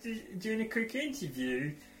mind just doing a quick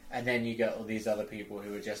interview? And then you get all these other people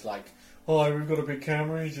who are just like, oh, we've got a big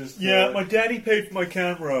camera. my daddy paid for my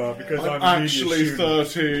camera because I'm actually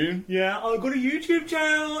 13. Yeah, I've got a YouTube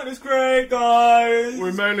channel and it's great, guys.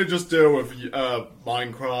 We mainly just deal with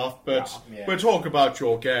Minecraft, but we'll talk about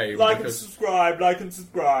your game. Like and subscribe.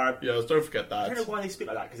 Yes, don't forget that. I don't know why they speak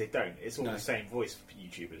like that, because they don't. It's all the same voice for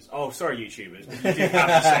YouTubers. Oh, sorry, YouTubers. But you do have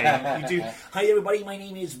the same. You do. Hi, everybody. My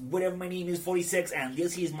name is 46, and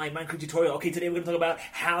this is my Minecraft tutorial. Okay, today we're going to talk about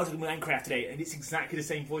how to do Minecraft today, and it's exactly the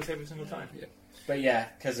same voice every single time. Yeah. But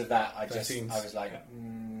because of that, I was like,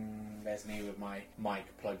 there's me with my mic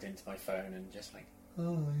plugged into my phone and just like,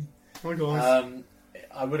 hi guys.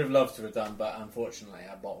 I would have loved to have done, but unfortunately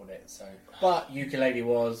I bottled it. So, but Yooka-Laylee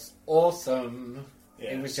was awesome.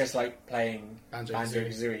 Yeah. It was just like playing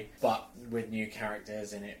Banjo-Kazooie, but with new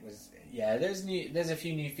characters, and it was There's a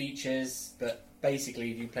few new features, but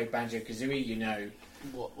basically, if you play Banjo-Kazooie, you know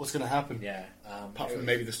what's going to happen. Yeah. Apart from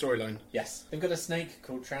maybe the storyline. Yes, they've got a snake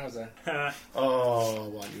called Trouser. Oh,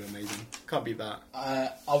 wow, you're amazing! Can't beat that.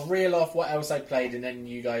 I'll reel off what else I played, and then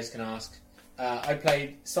you guys can ask. I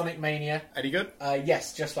played Sonic Mania. Any good?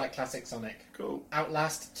 Yes, just like classic Sonic. Cool.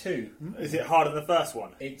 Outlast 2. Is it harder than the first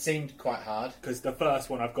one? It seemed quite hard. Because the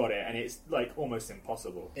first one, I've got it, and it's like almost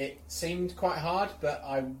impossible. It seemed quite hard, but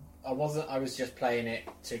I wasn't. I was just playing it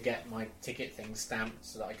to get my ticket thing stamped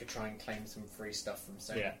so that I could try and claim some free stuff from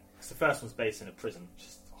Sony. Yeah, because the first one's based in a prison.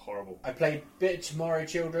 Just horrible. I played bit of Tomorrow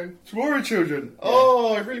Children. Tomorrow Children. Yeah.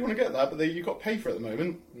 Oh, I really want to get that, but you've got to pay for it at the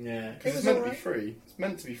moment. Yeah, because it's meant to be free. It's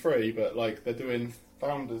meant to be free, but they're doing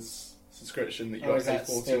Founders subscription that you have to pay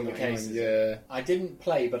 $14.99. Yeah, I didn't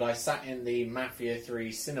play, but I sat in the Mafia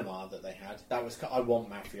 3 cinema that they had. I want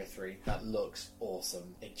Mafia 3. That looks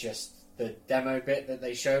awesome. The demo bit that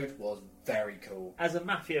they showed was very cool. As a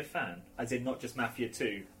Mafia fan, as in not just Mafia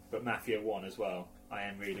 2, but Mafia 1 as well, I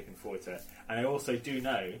am really looking forward to it. And I also do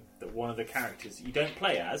know that one of the characters you don't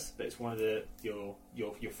play as, but it's one of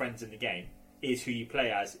your friends in the game, is who you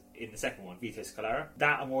play as in the second one, Vito Scalera.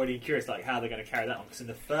 That I'm already curious how they're going to carry that on, because in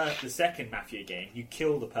the second Mafia game, you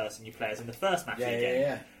kill the person you play as in the first Mafia game.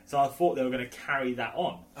 Yeah. So I thought they were going to carry that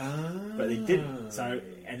on, but they didn't. So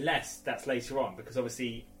unless that's later on, because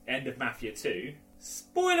obviously end of Mafia 2,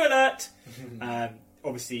 spoiler alert.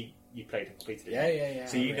 Obviously you played and completed it. Yeah.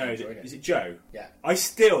 So you know, is it Joe? Yeah. I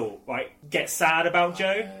still get sad about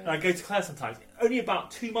Joe. And I go to Claire sometimes. Only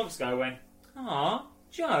about 2 months ago, I went, "Ah,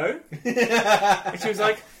 Joe," and she was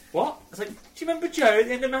like, "What?" I was like, "Do you remember Joe at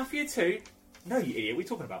the end of Mafia 2? No, you idiot. What are you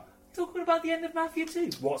talking about? Talking about the end of Mafia 2.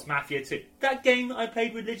 What's Mafia 2? That game that I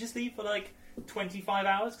played religiously for 25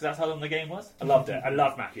 hours, because that's how long the game was. I loved it. I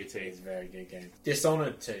love Mafia 2. It's a very good game.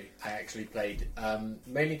 Dishonored 2, I actually played.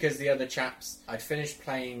 Mainly because the other chaps, I'd finished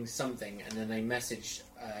playing something and then they messaged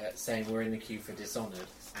saying we're in the queue for Dishonored.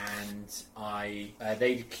 And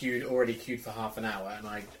they'd already queued for half an hour, and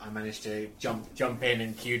I managed to jump in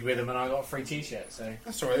and queued with them, and I got a free T-shirt. So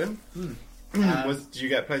that's all right then. Did you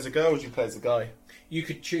get play as a girl or did you play as a guy? You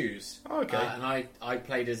could choose. Oh, okay. And I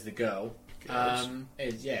played as the girl.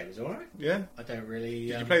 It was alright. Yeah. I don't really...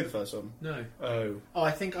 Did you play the first one? No. Oh,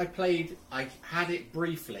 I think I had it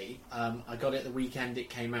briefly. I got it the weekend it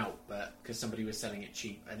came out, but because somebody was selling it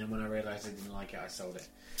cheap, and then when I realised I didn't like it, I sold it.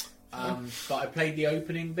 But I played the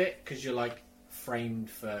opening bit, because you're like framed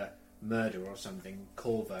for murder or something,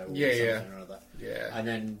 Corvo or something or other. Yeah.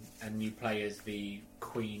 And you play as the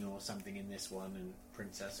queen or something in this one, and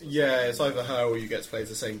princess. Or it's either her or you get to play as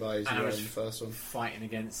the same guy as you were in the first one. Fighting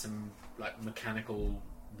against some like mechanical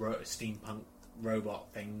steampunk robot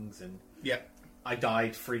things, and I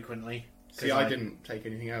died frequently. See, I didn't take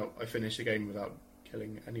anything out. I finished the game without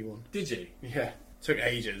killing anyone. Did you? Yeah. Took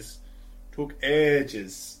ages. But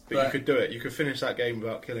you could do it. You could finish that game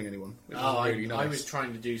without killing anyone, which was really nice. I was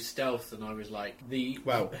trying to do stealth, and I was like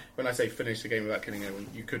Well, when I say finish the game without killing anyone,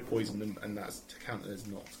 you could poison them, and that's to count as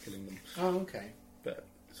not killing them. Oh, okay. But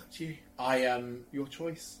it's up to you. Your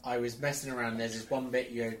choice. I was messing around. There's this one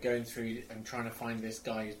bit you're going through and trying to find this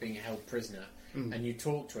guy who's being held prisoner, and you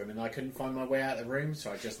talk to him, and I couldn't find my way out of the room,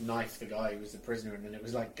 so I just knifed the guy who was the prisoner, and then it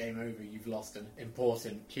was like game over. You've lost an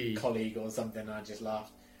important colleague or something. And I just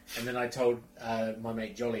laughed. And then I told my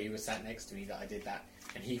mate Jolly, who was sat next to me, that I did that.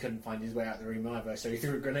 And he couldn't find his way out of the room either, so he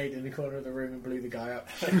threw a grenade in the corner of the room and blew the guy up.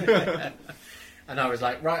 And I was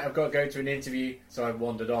like, right, I've got to go to an interview. So I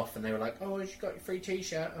wandered off, and they were like, oh, you got your free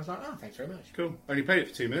T-shirt. I was like, oh, thanks very much. Cool. Only played it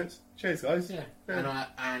for 2 minutes. Cheers, guys. Yeah.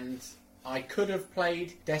 And I could have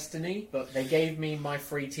played Destiny, but they gave me my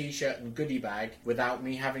free T-shirt and goodie bag without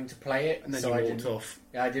me having to play it. And then so you walked off.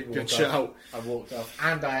 Yeah, I did walk Good off. shout. I walked off.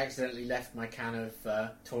 And I accidentally left my can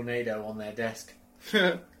of Tornado on their desk.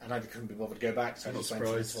 And I couldn't be bothered to go back, so I just went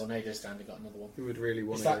to the Tornado stand and got another one. Who would really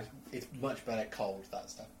want It's much better cold, that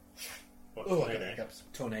stuff. Tornado?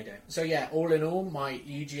 Tornado. So yeah, all in all, my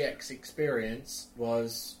EGX experience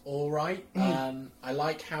was alright. I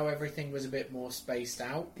like how everything was a bit more spaced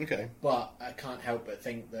out. Okay. But I can't help but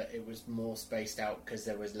think that it was more spaced out because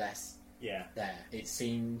there was less there. It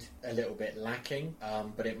seemed a little bit lacking,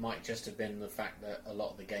 but it might just have been the fact that a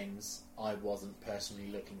lot of the games I wasn't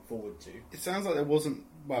personally looking forward to. It sounds like there wasn't,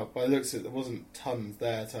 by the looks of it, there wasn't tons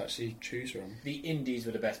there to actually choose from. The indies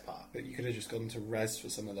were the best part. But you could have just gone to Res for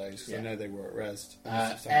some of those, because I know they were at Res.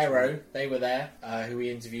 Aero, they were there, who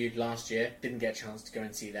we interviewed last year. Didn't get a chance to go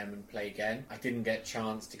and see them and play again. I didn't get a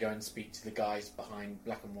chance to go and speak to the guys behind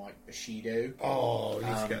Black and White Bushido. Oh, we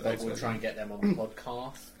need to get those. But we'll try and get them on the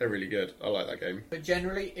podcast. They're really good. I like that game. But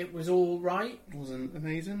generally, it was all right. It wasn't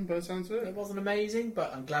amazing, by the sounds of it. It wasn't amazing,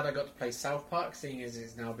 but I'm glad I got to play South Park, seeing as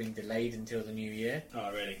it's now been delayed until the new year.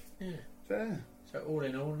 Oh, really? Yeah. Fair. So all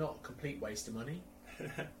in all, not a complete waste of money,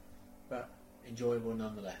 but enjoyable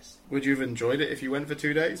nonetheless. Would you have enjoyed it if you went for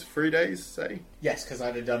 2 days, 3 days, say? Yes, because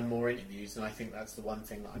I'd have done more interviews, and I think that's the one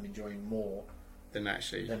thing that I'm enjoying more than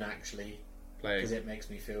actually playing. Because it makes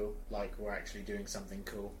me feel like we're actually doing something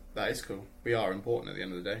cool. That is cool. We are important at the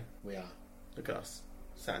end of the day. We are. Look at us,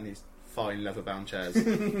 sat in these fine leather-bound chairs.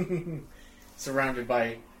 Surrounded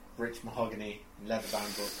by rich mahogany and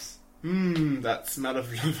leather-bound books. That smell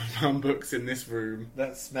of leather-bound books in this room.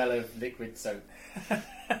 That smell of liquid soap.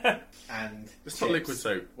 And it's chips. not liquid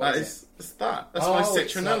soap. That's my Like,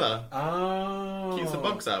 citronella. oh. Keeps the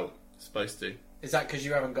bugs out. It's supposed to. Is that because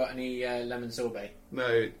you haven't got any lemon sorbet?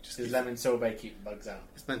 No, Does lemon sorbet keep the bugs out?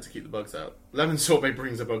 It's meant to keep the bugs out. Lemon sorbet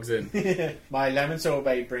brings the bugs in. My lemon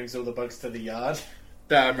sorbet brings all the bugs to the yard.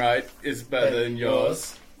 Damn right, it's better than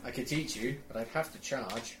yours. I could teach you, but I'd have to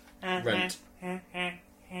charge. Rent.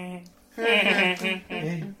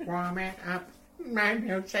 Warm it up. My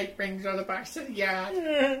milkshake brings all the bugs to the yard.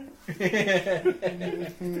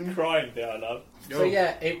 Crying bit I love. So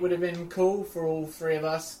yeah, it would have been cool for all three of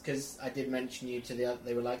us, because I did mention you to the other.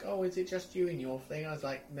 They were like, "Oh, is it just you and your thing?" I was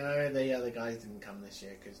like, "No, the other guys didn't come this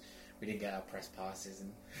year because we didn't get our press passes."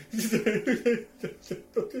 And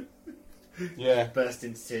yeah, burst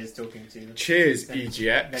into tears talking to them. Cheers, then,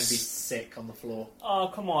 EGX. Then be sick on the floor. Oh,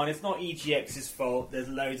 come on, it's not EGX's fault. There's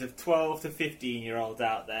loads of 12 to 15-year-olds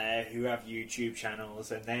out there who have YouTube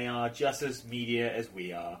channels, and they are just as media as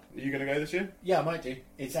we are. Are you going to go this year? Yeah, I might do.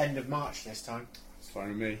 It's end of March this time. It's fine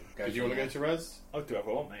with me. Did you want to go to Res? I'll do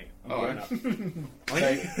whatever I want, mate. I'm grown up.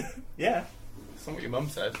 So, yeah. That's not what your mum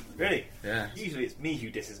said. Really? Yeah. Usually it's me who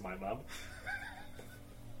disses my mum.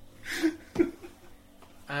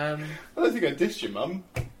 I don't think I dissed your mum.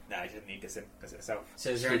 No, he doesn't need this in as itself. So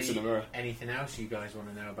is there Speaks in the mirror. anything else you guys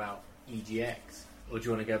want to know about EGX? Or do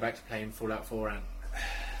you want to go back to playing Fallout 4 and...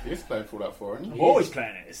 You used to play Fallout 4, aren't you? I'm always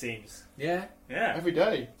playing it seems. Yeah? Yeah. Every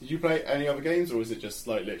day. Did you play any other games, or was it just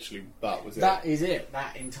like literally that was it? That is it.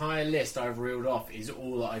 That entire list I've reeled off is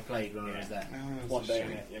all that I played when I was there. One day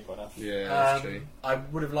in it, you ain't got enough. Yeah, that's true. I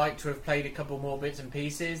would have liked to have played a couple more bits and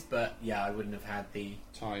pieces, but yeah, I wouldn't have had the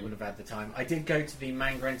Time. Wouldn't have had the time. I did go to the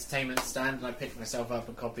Manga Entertainment stand and I picked myself up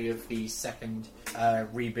a copy of the second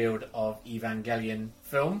rebuild of Evangelion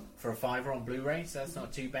film for a $5 on Blu-ray, so that's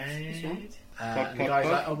not too bad. And the guy's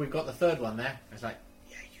like, "Oh, we've got the third one there." I was like,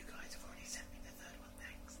 "Yeah, you guys have already sent me the third one,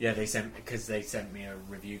 thanks." Yeah, they sent me a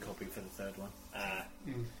review copy for the third one.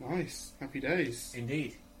 Nice. Happy days.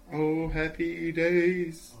 Indeed. Oh, happy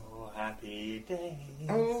days. Oh, happy days.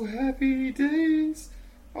 Oh, happy days.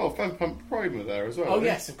 Oh, Featherpunk Prime were there as well. Oh, eh?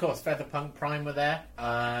 yes, of course. Featherpunk Prime were there. Who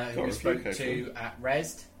a we review spoke code to for at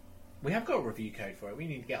Resd. We have got a review code for it. We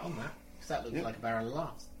need to get on that. Because that looks like a barrel of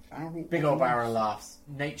laughs. Big old barrel of laughs.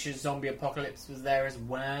 Nature's Zombie Apocalypse was there as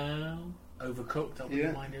well. Overcooked, I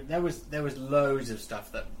wouldn't mind it. There was loads of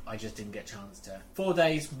stuff that I just didn't get a chance to. 4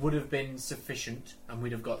 days would have been sufficient, and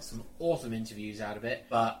we'd have got some awesome interviews out of it.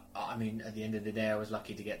 But I mean, at the end of the day, I was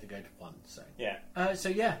lucky to get to go to one. So Yeah.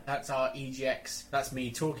 That's our EGX. That's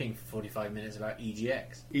me talking for 45 minutes about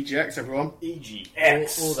EGX. EGX, everyone.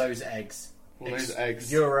 EGX. All those eggs. All those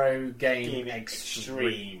eggs. Euro Game Game Extreme.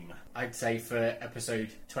 Extreme. I'd say for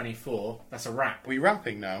episode 24, that's a wrap. Are we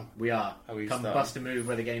rapping now? We are. Are we Come starting? bust a move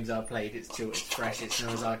where the games are played. It's chill, it's fresh, it's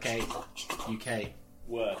Noah's Arcade, UK.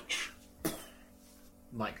 Word.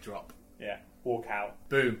 Mic drop. Yeah. Walk out.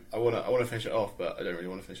 Boom. I wanna finish it off, but I don't really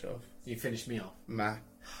want to finish it off. You finished me off. Meh.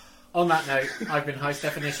 On that note, I've been High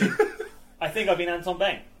Definition. I think I've been Anton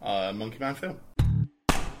Bain. Monkey Man Film.